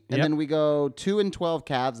 6-9 Heat, and Yep. then we go 2-12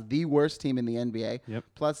 Cavs, the worst team in the NBA. Yep.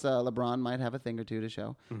 Plus LeBron might have a thing or two to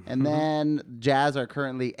show. And then Jazz are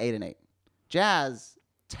currently 8-8. Jazz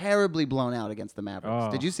terribly blown out against the Mavericks.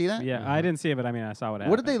 Oh, Did you see that? Yeah, I didn't see it, but I mean, I saw what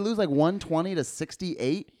happened. What did they lose? Like 120 to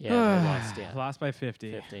 68? Yeah, they lost. Yeah, Lost by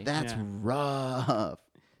 50. 50. That's Yeah. rough.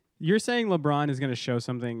 You're saying LeBron is going to show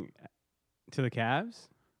something to the Cavs?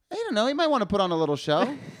 I don't know. He might want to put on a little show.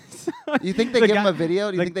 You think they The give him guy- a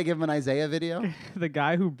video? Do you the- think they give him an Isaiah video? The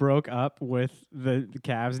guy who broke up with the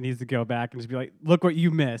Cavs needs to go back and just be like, "Look what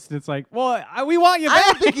you missed." It's like, well, we want you I back.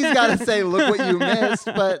 don't think he's got to say, "Look what you missed,"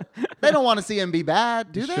 but they don't want to see him be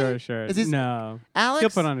bad, do they? Sure. Is he, No, Alex, he'll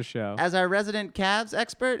put on a show. as our resident Cavs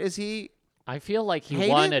expert, is he? I feel like he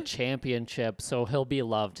won a Hated? championship, so he'll be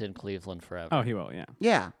loved in Cleveland forever. Oh, he will. Yeah.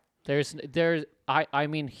 Yeah. I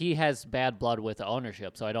mean, he has bad blood with the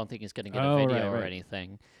ownership, so I don't think he's going to get Oh, a video right. or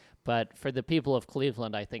anything. But for the people of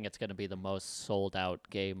Cleveland, I think it's going to be the most sold out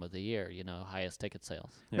game of the year. Highest ticket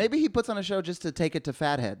sales. Yeah. Maybe he puts on a show just to take it to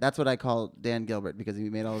Fathead. That's what I call Dan Gilbert because he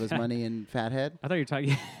made all of his money in Fathead. I thought you were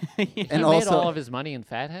talking. He And made also- all of his money in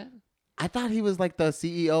Fathead? I thought he was like the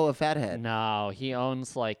CEO of Fathead. No, he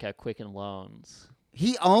owns like Quicken Loans.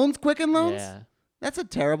 He owns Quicken Loans? Yeah. That's a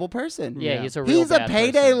terrible person. Yeah, Yeah. he's a real He's a bad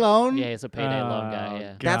payday person. loan? Yeah, he's a payday loan guy. Oh,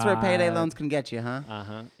 Yeah. That's where payday God. loans can get you, huh?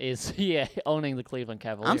 Is owning the Cleveland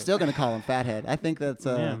Cavaliers. I'm still going to call him Fathead. I think that's,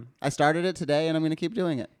 Yeah. I started it today and I'm going to keep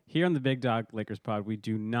doing it. Here on the Big Dog Lakers Pod, we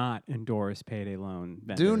do not endorse payday loan.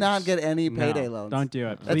 Do not vendors. get any No, payday loans. Don't do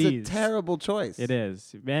it, That's please. a terrible choice. It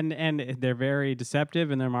is, and they're very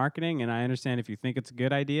deceptive in their marketing. And I understand if you think it's a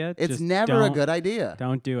good idea, It's just never a don't- good idea.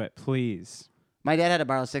 Don't do it, please. My dad had to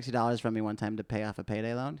borrow $60 from me one time to pay off a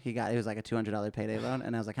payday loan. It was like a $200 payday loan,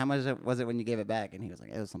 and I was like, "How much was it when you gave it back?" And he was like,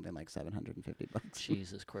 "It was something like $750."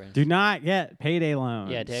 Jesus Christ. Do not get payday loans.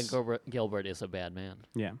 Yeah, Dan Gilbert is a bad man.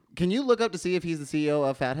 Yeah. Can you look up to see if he's the CEO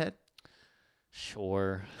of Fathead?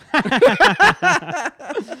 Sure.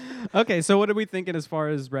 Okay, so what are we thinking as far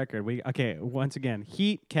as record? Once again,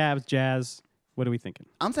 Heat, Cavs, Jazz. What are we thinking?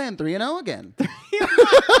 I'm saying 3-0 again.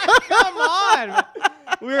 Come on.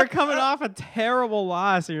 We were coming off a terrible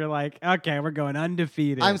loss, and you're like, okay, we're going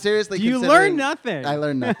undefeated. I'm seriously. You considering- learn nothing. I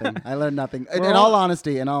learned nothing. I learned nothing. In We're all all-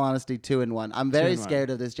 honesty, 2-1. I'm very 2-1. scared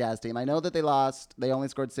of this Jazz team. I know that they lost. They only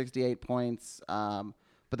scored 68 points.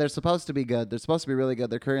 But they're supposed to be good. They're supposed to be really good.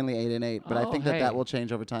 They're currently 8-8. But I Oh, think that hey. will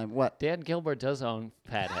change over time. What? Dan Gilbert does own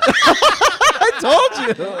Fathead. I told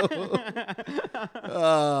you.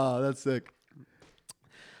 Oh, that's sick.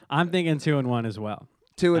 I'm thinking 2-1 as well.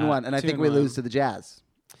 2-1, and I think we 2-1. lose to the Jazz.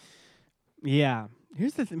 Yeah.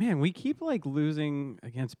 Here's the thing, man. We keep like losing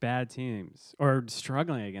against bad teams or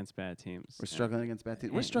struggling against bad teams. We're struggling against bad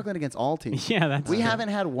teams. We're Yeah. struggling against all teams. Yeah, that's We true. haven't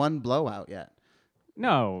had one blowout yet.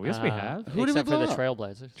 No, yes, we have. Who did we Except for the blow out?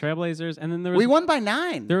 Trailblazers. Trailblazers, and then there was We won by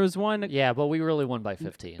 9. There was one. Yeah, but we really won by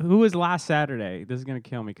 15. Who was last Saturday? This is gonna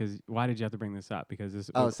kill me because why did you have to bring this up? Because this.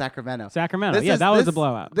 Oh, Sacramento. Sacramento. This Yeah, is- that was a this-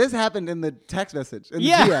 blowout. This happened in the text message. In the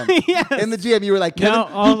Yeah, GM. yes. In the GM, you were like, Kevin, No,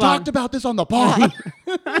 you hold on. talked about this on the pod.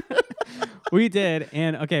 We did,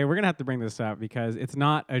 and okay, we're gonna have to bring this up because it's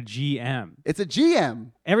not a GM. It's a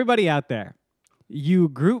GM. Everybody out there, you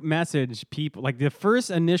group message people like the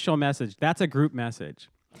first initial message. That's a group message.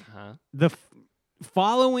 Uh-huh. The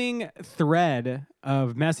following thread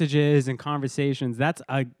of messages and conversations. That's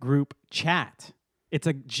a group chat. It's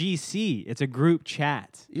a GC. It's a group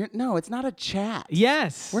chat. No, it's not a chat.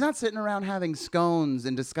 Yes, We're not sitting around having scones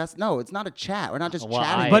and discuss. No, it's not a chat. We're not just Well,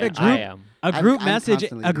 chatting. But a I group- am. A group I'm message.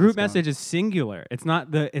 constantly A group doing message is singular. It's not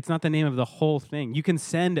the name of the whole thing. You can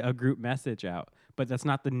send a group message out, but that's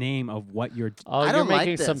not the name of what you're. Oh, I you're don't like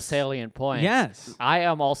making some this. salient points. Yes. I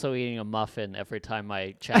am also eating a muffin every time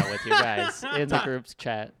I chat with you guys in the group's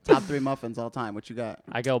chat. Top 3 muffins all time. What you got?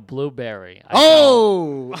 I go blueberry. I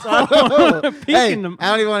Oh! hey, Peeking them. I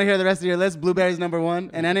don't even want to hear the rest of your list. Blueberry's number 1.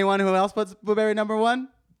 And anyone who else puts blueberry number 1,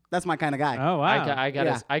 that's my kind of guy. Oh go, wow.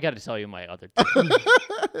 I gotta tell you my other two.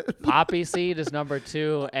 Poppy seed is number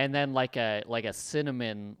 2, and then like a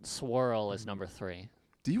cinnamon swirl is number 3.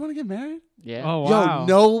 Do you want to get married? Yeah. Oh wow. Yo,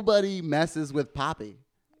 nobody messes with poppy.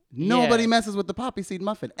 Nobody Yeah. messes with the poppy seed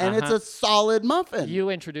muffin. And it's Uh-huh. a solid muffin. You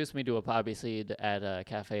introduced me to a poppy seed at a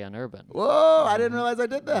cafe on Urban. Whoa, I didn't realize I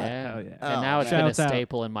did that. Yeah. Hell yeah. And Oh, now it's been a Shouts out.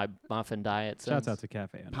 staple in my muffin diet. Shouts since. out to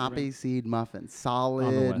Cafe. on Poppy Urban. seed muffin. On the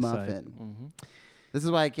Solid west side. muffin. Mhm. This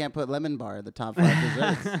is why I can't put lemon bar in the top 5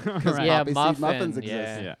 desserts. Because Right. Yeah, poppy seed muffin, muffins yeah.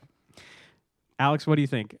 exist. Yeah. Alex, what do you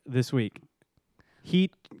think this week?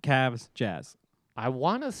 Heat, Cavs, Jazz. I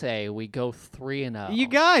want to say we go 3-0. You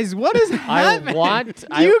guys, what is I happening? want.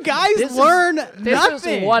 You guys this is- learn This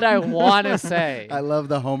nothing. is what I want to say. I love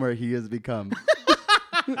the homer he has become.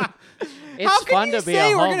 It's How can fun you to be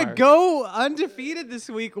say a we're homer. gonna go undefeated this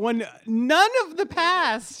week when none of the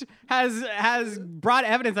past has brought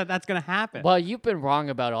evidence that that's gonna happen? Well, you've been wrong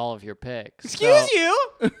about all of your picks. Excuse so you.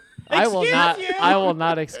 I will Excuse not. you. I will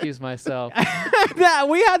not excuse myself. That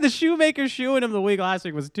we had the shoemaker shoe-in of the week last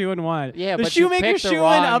week was 2-1. Yeah, the but you shoemaker picked the shoe-in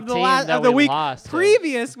wrong of the team last that of the we week lost to.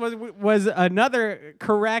 previous was another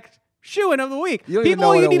correct shoe-in of the week. You don't even People, know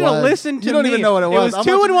what you it need to was. listen to You don't me. even know what it was. It I'm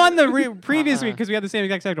was watching- 2-1 the previous week because we had the same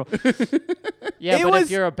exact schedule. Yeah, It but was-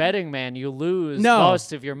 if you're a betting man, you lose No.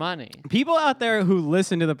 most of your money. People out there who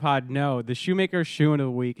listen to the pod know the shoemaker shoe-in of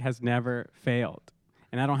the week has never failed.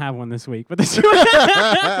 And I don't have one this week, but the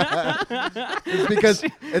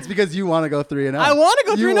It's because you want to go 3-0. I want to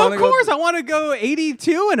go You 3-0. wanna Of go- course, I want to go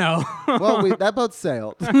 82-0. Well, that boat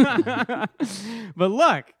sailed. But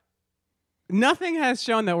look, nothing has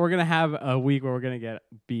shown that we're gonna have a week where we're gonna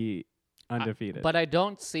be undefeated. But I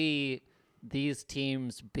don't see these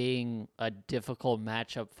teams being a difficult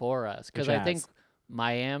matchup for us because I think Jazz.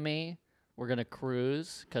 Miami, we're gonna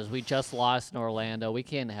cruise because we just lost in Orlando. We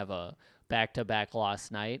can't have a back-to-back loss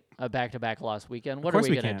night, a back-to-back loss weekend. What are course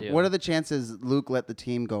we we gonna can. do? What are the chances Luke let the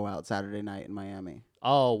team go out Saturday night in Miami?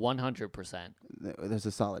 Oh, 100%. There's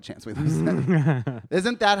a solid chance we lose that.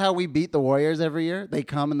 Isn't that how we beat the Warriors every year? They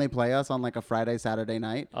come and they play us on like a Friday, Saturday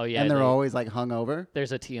night. Oh, yeah, And they're they- always like hungover.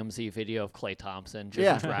 There's a TMZ video of Klay Thompson,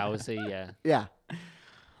 Yeah. Jimmy Rousey. Yeah. Yeah.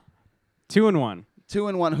 2-1.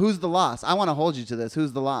 2-1. Who's the loss? I want to hold you to this.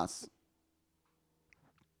 Who's the loss?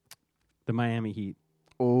 The Miami Heat.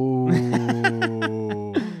 Oh.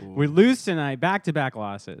 We lose tonight, back-to-back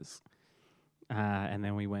losses, and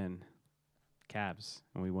then we win. Cavs,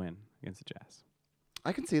 and we win against the Jazz.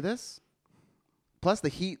 I can see this. Plus, the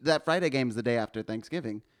Heat, that Friday game is the day after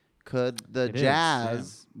Thanksgiving. Could the It is,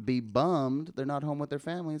 Jazz be bummed they're not home with their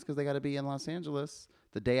families because they got to be in Los Angeles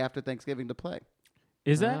the day after Thanksgiving to play?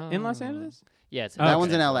 Is that in Los Oh. Angeles? Yeah, it's Oh, That okay.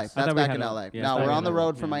 one's in LA. I That's thought we back had in a- LA. yeah, I No, thought we're we on had the a-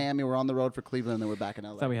 road for yeah. Miami. We're on the road for Cleveland, and then we're back in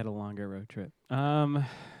LA. I thought we had a longer road trip. 2-1.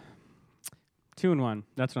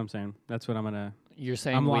 That's what I'm saying. That's what I'm gonna. You're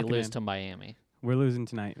saying I'm we locking lose in. to Miami. We're losing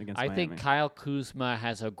tonight against I Miami. think Kyle Kuzma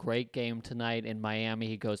has a great game tonight in Miami.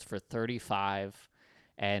 He goes for 35,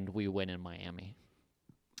 and we win in Miami.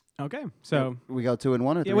 Okay, so we go 2-1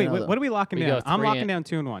 or 3-0. yeah. Wait, though? what are we locking We down? go I'm 3 locking and-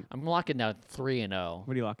 down 2-1. I'm locking down 3-0.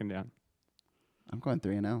 What are you locking down? I'm going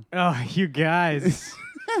 3-0. Oh, you guys,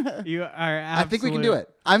 you are. I think we can do it.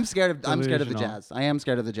 I'm scared of the delusional. Jazz. I am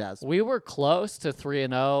scared of the Jazz. We were close to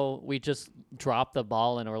 3-0. We just dropped the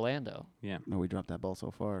ball in Orlando. Yeah. No, we dropped that ball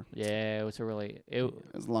so far. Yeah, it was a really It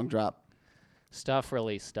was a long drop. stuff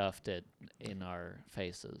really stuffed it in our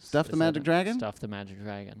faces. Stuff the Is Magic that it? Dragon? Stuff the Magic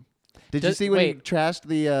Dragon. Did you Does- see when he wait. trashed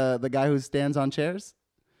the guy who stands on chairs?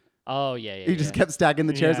 Oh yeah, yeah. He just yeah. kept stacking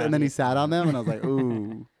the chairs Yeah. and then he sat on them, and I was like,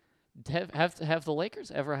 ooh. Have the Lakers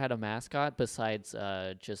ever had a mascot besides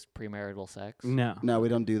just premarital sex? No. No, we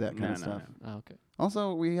don't do that kind No, of no, stuff. Oh, okay.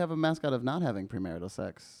 Also, we have a mascot of not having premarital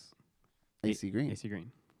sex. AC Green. AC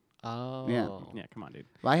Green. Oh. Yeah, come on, dude.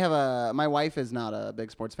 I have my wife is not a big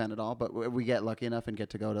sports fan at all, but we get lucky enough and get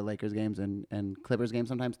to go to Lakers games and Clippers games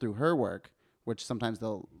sometimes through her work, which sometimes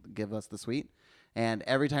they'll give us the suite. And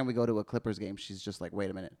every time we go to a Clippers game, she's just like, wait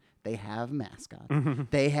a minute. They have mascots.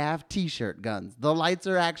 They have T-shirt guns. The lights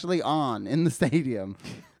are actually on in the stadium.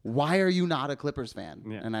 Why are you not a Clippers fan?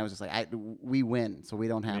 Yeah. And I was just like, we win, so we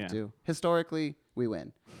don't have Yeah. to. Historically, we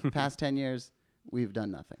win. Past 10 years, we've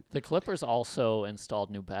done nothing. The Clippers also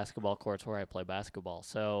installed new basketball courts where I play basketball.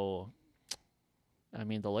 So, I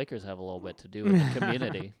mean, the Lakers have a little bit to do with the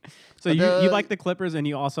community. So But you the- like the Clippers and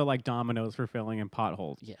you also like Domino's for filling in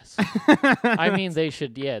potholes. Yes. I mean, they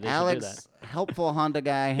should. Yeah, they should Alex, helpful Honda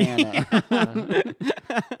guy, Hannah. do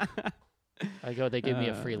that. I go. They give me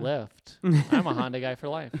a free lift. I'm a Honda guy for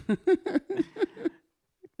life.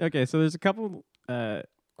 Okay, so there's a couple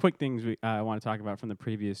quick things I want to talk about from the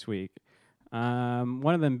previous week.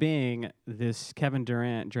 One of them being this Kevin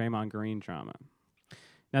Durant, Draymond Green drama.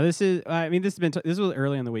 Now this is, this was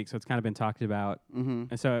early in the week, so it's kind of been talked about. Mm-hmm.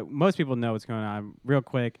 And so most people know what's going on. Real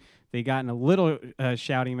quick, they got in a little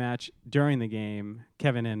shouting match during the game,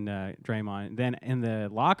 Kevin and Draymond. Then in the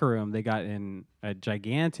locker room, they got in a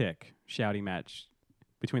gigantic shouting match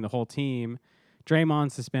between the whole team.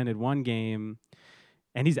 Draymond suspended one game,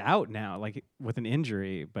 and he's out now, like with an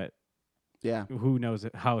injury. But Yeah. who knows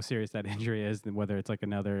how serious that injury is, and whether it's like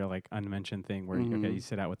another like unmentioned thing where Mhm. you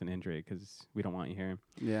sit out with an injury because we don't want you here.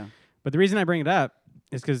 Yeah. But the reason I bring it up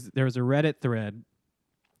is because there was a Reddit thread,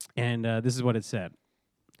 and this is what it said.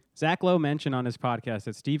 Zach Lowe mentioned on his podcast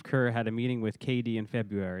that Steve Kerr had a meeting with KD in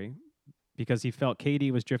February because he felt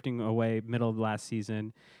KD was drifting away middle of last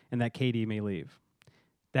season and that KD may leave.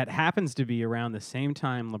 That happens to be around the same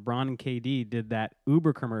time LeBron and KD did that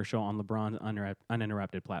Uber commercial on LeBron's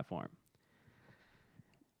uninterrupted platform.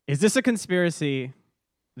 Is this a conspiracy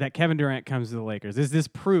that Kevin Durant comes to the Lakers? Is this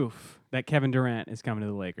proof that Kevin Durant is coming to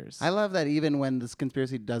the Lakers? I love that even when this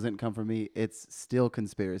conspiracy doesn't come from me, it's still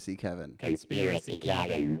conspiracy Kevin. Conspiracy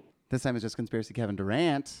Kevin. This time it's just conspiracy Kevin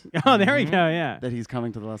Durant Oh, there we go. Yeah. that he's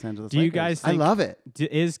coming to the Los Angeles Do you Lakers. guys I think- love it.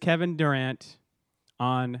 Is Kevin Durant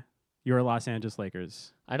on your Los Angeles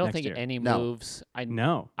Lakers? I don't next think year? any No. moves.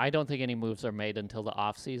 No. I don't think any moves are made until the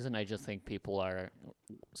off season. I just think people are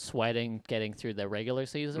sweating getting through the regular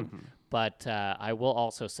season. Mm-hmm. But I will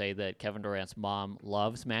also say that Kevin Durant's mom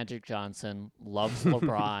loves Magic Johnson, loves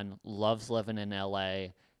LeBron, loves living in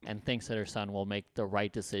LA, and thinks that her son will make the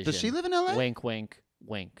right decision. Does she live in LA? Wink, wink,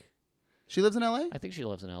 wink. She lives in LA? I think she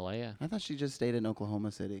lives in LA. Yeah. I thought she just stayed in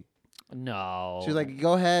Oklahoma City. No. She was like,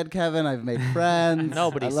 "Go ahead, Kevin. I've made friends.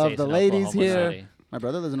 Nobody I love stays the in ladies Oklahoma here." City. My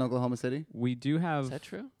brother lives in Oklahoma City. We do have. Is that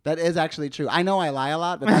true? That is actually true. I know I lie a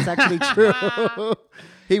lot, but that's actually true.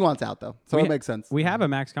 He wants out though, so We it ha- makes sense. We have a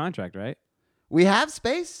max contract, right? We have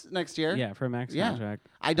space next year. Yeah, for a max Yeah. contract.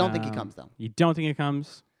 I don't think he Um, comes though. You don't think it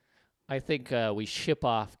comes? I think we ship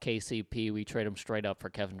off KCP. We trade him straight up for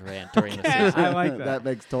Kevin Durant during the Okay. season. I like that. That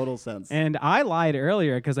makes total sense. And I lied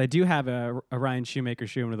earlier because I do have a Ryan Shoemaker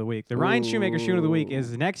Shoe of the Week. The Ryan Shoemaker Shoe of the Week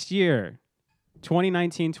is next year,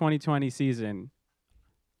 2019-2020 season.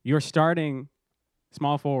 You're starting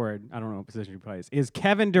small forward. I don't know what position he plays. Is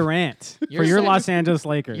Kevin Durant for You're your saying- Los Angeles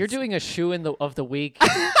Lakers? You're doing a shoe of the week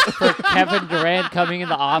for Kevin Durant coming in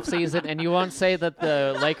the offseason, and you won't say that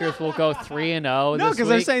the Lakers will go 3-0 no, this because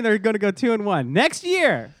they're week? saying they're going to go 2-1 next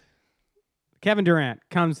year. Kevin Durant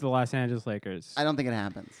comes to the Los Angeles Lakers. I don't think it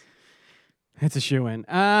happens. It's a shoe in.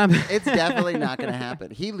 It's definitely not going to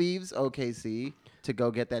happen. He leaves OKC to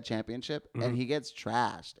go get that championship, and he gets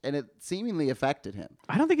trashed, and it seemingly affected him.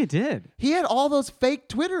 I don't think it did. He had all those fake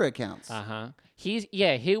Twitter accounts.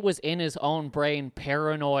 He was in his own brain,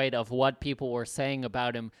 paranoid of what people were saying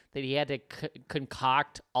about him, that he had to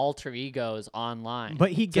concoct alter egos online.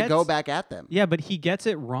 But he to gets go back at them. Yeah, but he gets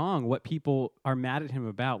it wrong. What people are mad at him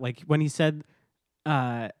about, like when he said,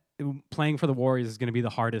 playing for the Warriors is going to be the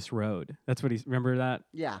hardest road. That's what remember that.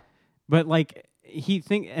 Yeah. But like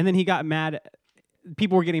and then he got mad.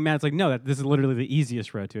 People were getting mad. It's like, no, this is literally the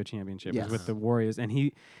easiest road to a championship is with the Warriors. And I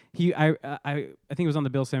think it was on the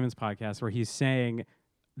Bill Simmons podcast where he's saying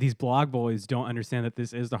these blog boys don't understand that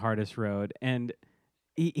this is the hardest road, and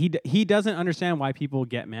he doesn't understand why people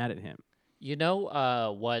get mad at him. You know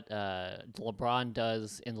what LeBron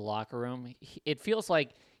does in the locker room? It feels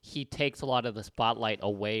like he takes a lot of the spotlight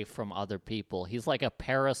away from other people. He's like a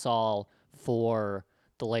parasol for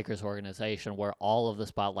the Lakers organization where all of the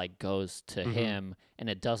spotlight goes to him, and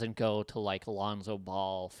it doesn't go to like Lonzo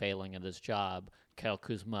Ball failing at his job, Kyle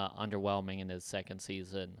Kuzma underwhelming in his second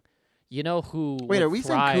season. You know who? Wait, are we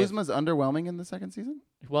thrive? saying Kuzma's underwhelming in the second season?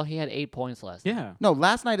 Well, he had 8 points last night. Yeah. No,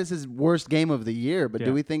 last night is his worst game of the year. But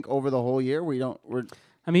do we think over the whole year we're I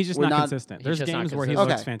mean, he's just we're not not- consistent. He's There's just not games where he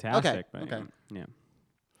consistent. looks Okay, fantastic. okay, But okay. Yeah.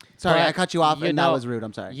 Sorry, But I cut you off, you and that know- was rude.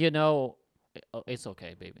 I'm sorry. You know, it's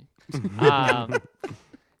okay, baby.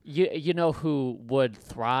 You know who would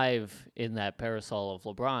thrive in that parasol of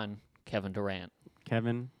LeBron? Kevin Durant.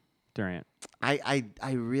 Kevin Durant. I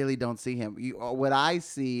really don't see him. What I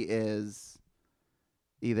see is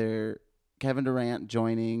either Kevin Durant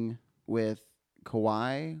joining with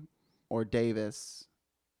Kawhi or Davis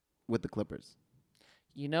with the Clippers.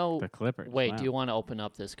 You know, The Clippers. wait, Wow. do you want to open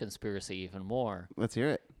up this conspiracy even more? Let's hear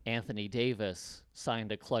it. Anthony Davis signed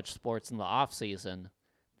to Clutch Sports in the offseason.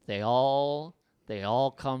 They all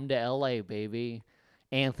come to LA, baby.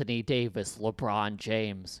 Anthony Davis, LeBron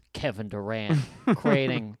James, Kevin Durant,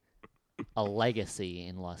 creating a legacy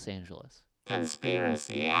in Los Angeles.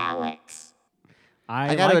 Conspiracy Alex.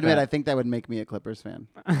 I got to admit, I think that would make me a Clippers fan.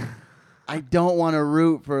 I don't want to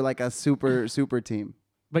root for like a super team.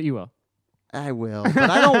 But you will. I will, but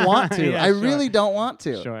I don't want to. Yeah, I sure. really don't want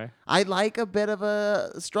to. Sure. I like a bit of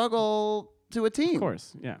a struggle to a team. Of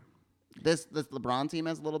course. Yeah. This LeBron team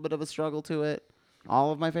has a little bit of a struggle to it.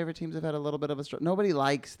 All of my favorite teams have had a little bit of a struggle. Nobody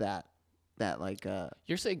likes that like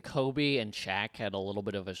You're saying Kobe and Shaq had a little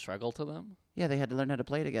bit of a struggle to them? yeah, they had to learn how to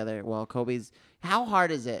play together. Well, how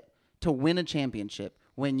hard is it to win a championship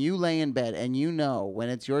when you lay in bed and you know when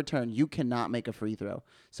it's your turn you cannot make a free throw.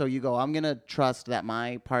 So you go, I'm going to trust that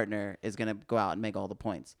my partner is going to go out and make all the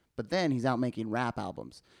points. But then he's out making rap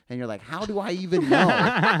albums. And you're like, how do I even know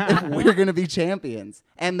if we're going to be champions?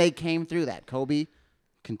 And they came through that. Kobe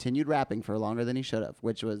continued rapping for longer than he should have,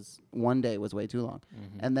 which was one day was way too long.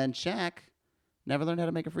 And then Shaq never learned how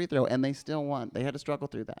to make a free throw, and they still won. They had to struggle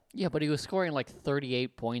through that. Yeah, but he was scoring like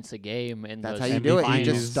 38 points a game in That's those how you do it. You finals.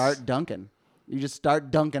 just start dunking. You just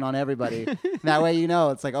start dunking on everybody. That way you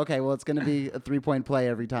know it's like, okay, well, it's going to be a 3-point play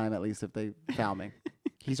every time, at least if they foul me.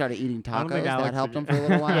 He started eating I don't tacos. think That Alex helped would him for a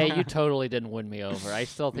little while. Yeah, you totally didn't win me over. I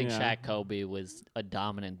still think Yeah. Shaq Kobe was a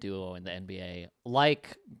dominant duo in the NBA,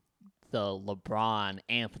 like the LeBron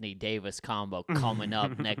Anthony Davis combo coming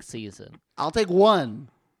up next season. I'll take one.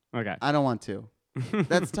 Okay. I don't want to.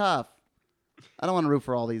 That's tough. I don't want to root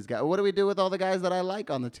for all these guys. What do we do with all the guys that I like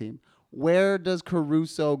on the team? Where does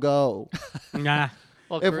Caruso go? Nah.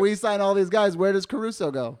 Well, If we sign all these guys, where does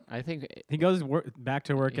Caruso go? I think He goes back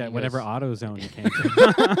to work He at whatever goes- AutoZone he came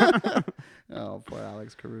to. Oh, poor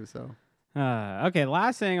Alex Caruso. Okay,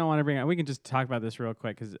 last thing I want to bring up, we can just talk about this real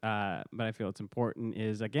quick, but I feel it's important,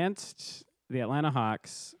 is against the Atlanta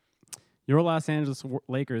Hawks, your Los Angeles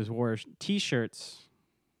Lakers wore T-shirts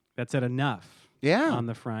that said enough Yeah. on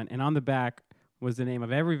the front, and on the back was the name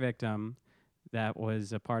of every victim that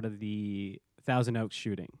was a part of the Thousand Oaks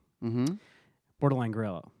shooting, Mm-hmm. Borderline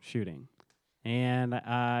Gorilla shooting. And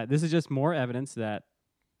this is just more evidence that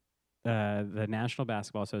the National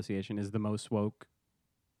Basketball Association is the most woke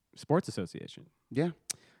sports association. Yeah.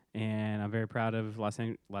 And I'm very proud of Los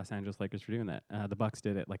Angeles Lakers for doing that. The Bucks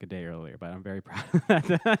did it like a day earlier, but I'm very proud that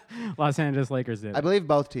the Los Angeles Lakers did I it. believe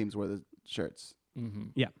both teams wore the shirts. mhm.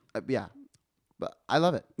 Yeah. But I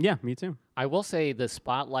love it. Yeah, me too. I will say the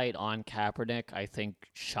spotlight on Kaepernick, I think,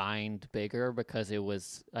 shined bigger because it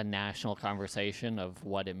was a national conversation of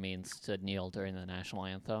what it means to kneel during the national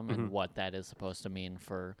anthem and what that is supposed to mean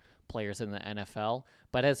for players in the NFL.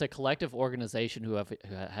 But as a collective organization who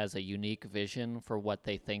has a unique vision for what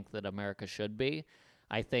they think that America should be,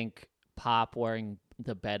 I think Pop wearing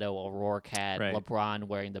the Beto O'Rourke hat, Right. LeBron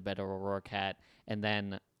wearing the Beto O'Rourke hat, and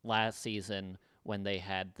then last season when they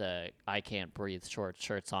had the I Can't Breathe short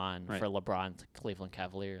shirts on Right. for LeBron's Cleveland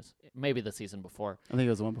Cavaliers. Maybe the season before. I think it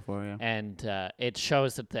was the one before, yeah. And it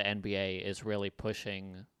shows that the NBA is really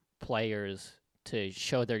pushing players to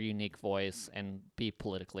show their unique voice and be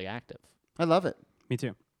politically active. I love it. Me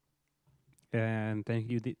too. And thank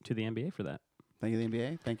you to the NBA for that. Thank you, the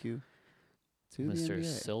NBA. Thank you to the Mr. NBA.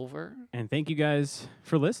 Silver. And thank you guys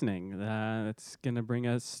for listening. That's going to bring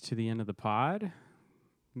us to the end of the pod.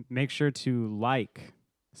 Make sure to like,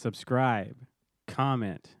 subscribe,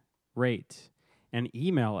 comment, rate, and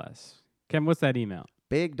email us. Kevin, what's that email?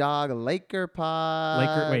 Big Dog Laker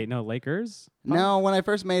Pod. Lakers? No, when I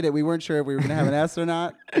first made it, we weren't sure if we were going to have an S or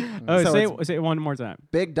not. Oh, So say it one more time.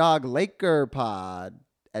 Big Dog Laker Pod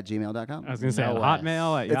at gmail.com. I was going to say No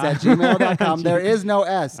Hotmail. It's at gmail.com. There is no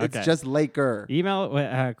S. Okay. It's just Laker.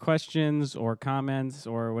 Email questions or comments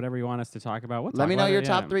or whatever you want us to talk about. We'll Let talk me know about your it,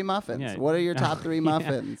 top yeah. 3 muffins. Yeah. What are your top 3 Yeah.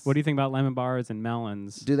 muffins? What do you think about lemon bars and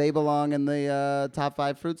melons? Do they belong in the top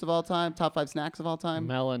 5 fruits of all time? Top 5 snacks of all time?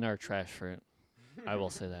 Melon or trash fruit. I will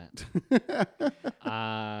say that.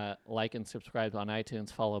 Like and subscribe on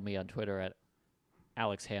iTunes. Follow me on Twitter at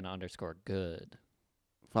AlexHannah_good.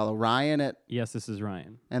 Follow Ryan at, Yes, this is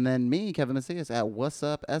Ryan. and then me, Kevin Macias, at What's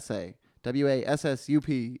Up Essay.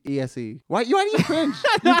 WASSUPESE. Why do you cringe?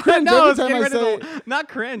 You cringe No, I was every time getting I ready say to not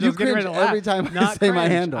cringe. I You was getting ready to cringe laugh. every time I Not say my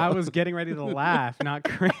cringe. handle. I was getting ready to laugh, not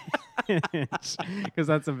cringe, because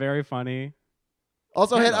that's a very funny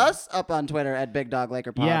Also, hit Handle. us up on Twitter at Big Dog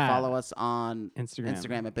Laker Pod. Yeah. Follow us on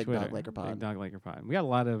Instagram at Big Twitter, Dog Laker Pod. Big Dog Laker Pod. We got a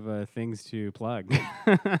lot of things to plug.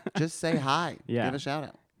 Just say hi. Yeah. Give a shout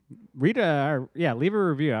out. Read leave a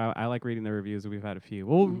review. I like reading the reviews. We've had a few.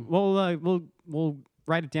 We'll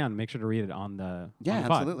write it down and make sure to read it on the Yeah, on the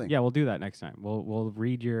pod. absolutely. Yeah, we'll do that next time. We'll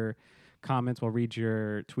read your comments. We'll read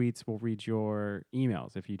your tweets. We'll read your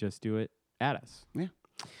emails if you just do it at us. Yeah.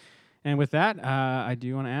 And with that, I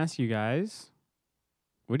do want to ask you guys,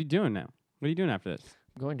 what are you doing now? What are you doing after this?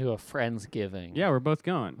 I'm going to a Friendsgiving. Yeah, we're both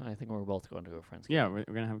going. I think we're both going to a Friendsgiving. Yeah, we're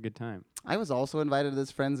gonna have a good time. I was also invited to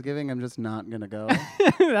this Friendsgiving. I'm just not going to go.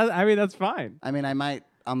 I mean, that's fine. I mean, I might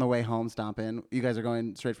on the way home stop in. You guys are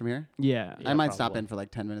going straight from here? Yeah. Yeah, I might stop probably. in for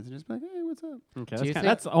like 10 minutes and just be like, hey, what's up? Okay. Do you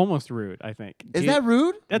That's almost rude. I think. Is that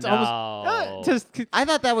rude? That's No. almost just. I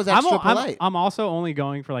thought that was extra polite. I'm also only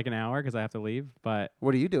going for like an hour because I have to leave. But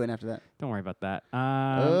What are you doing after that? don't worry about that.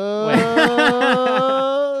 Oh,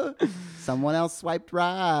 someone else swiped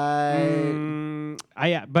right.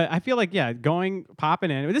 But I feel like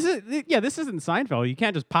popping in. This isn't Seinfeld. You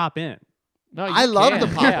can't just pop in. No, you I love the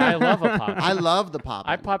can. pop. Yeah, I love a pop. I love the pop.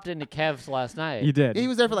 I popped into Kev's last night. You did. He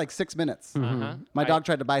was there for like 6 minutes. Uh-huh. My dog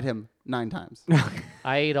tried to bite him 9 times.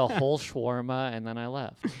 I ate a whole shawarma and then I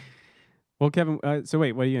left. Well, Kevin. So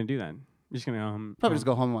wait, what are you gonna do then? You're just gonna Probably just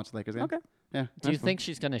go home and watch the Lakers game. Okay. Yeah. Do you think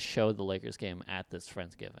she's going to show the Lakers game at this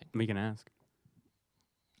Friendsgiving? We can ask.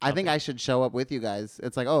 I think I should show up with you guys.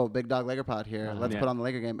 It's like, oh, Big Dog Laker Pod here. Uh-huh. Let's Yeah. put on the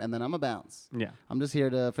Laker game, and then I'm a bounce. Yeah. I'm just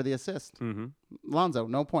here for the assist. Mm-hmm. Lonzo,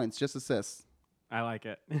 no points, just assists. I like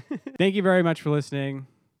it. Thank you very much for listening,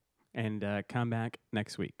 and come back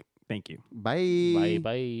next week. Thank you. Bye.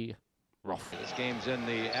 Bye. This game's in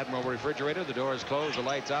the Admiral refrigerator. The door is closed, the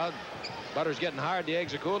lights out. Butter's getting hard, the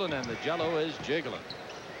eggs are cooling, and the Jell-O is jiggling.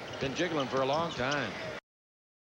 Been jiggling for a long time.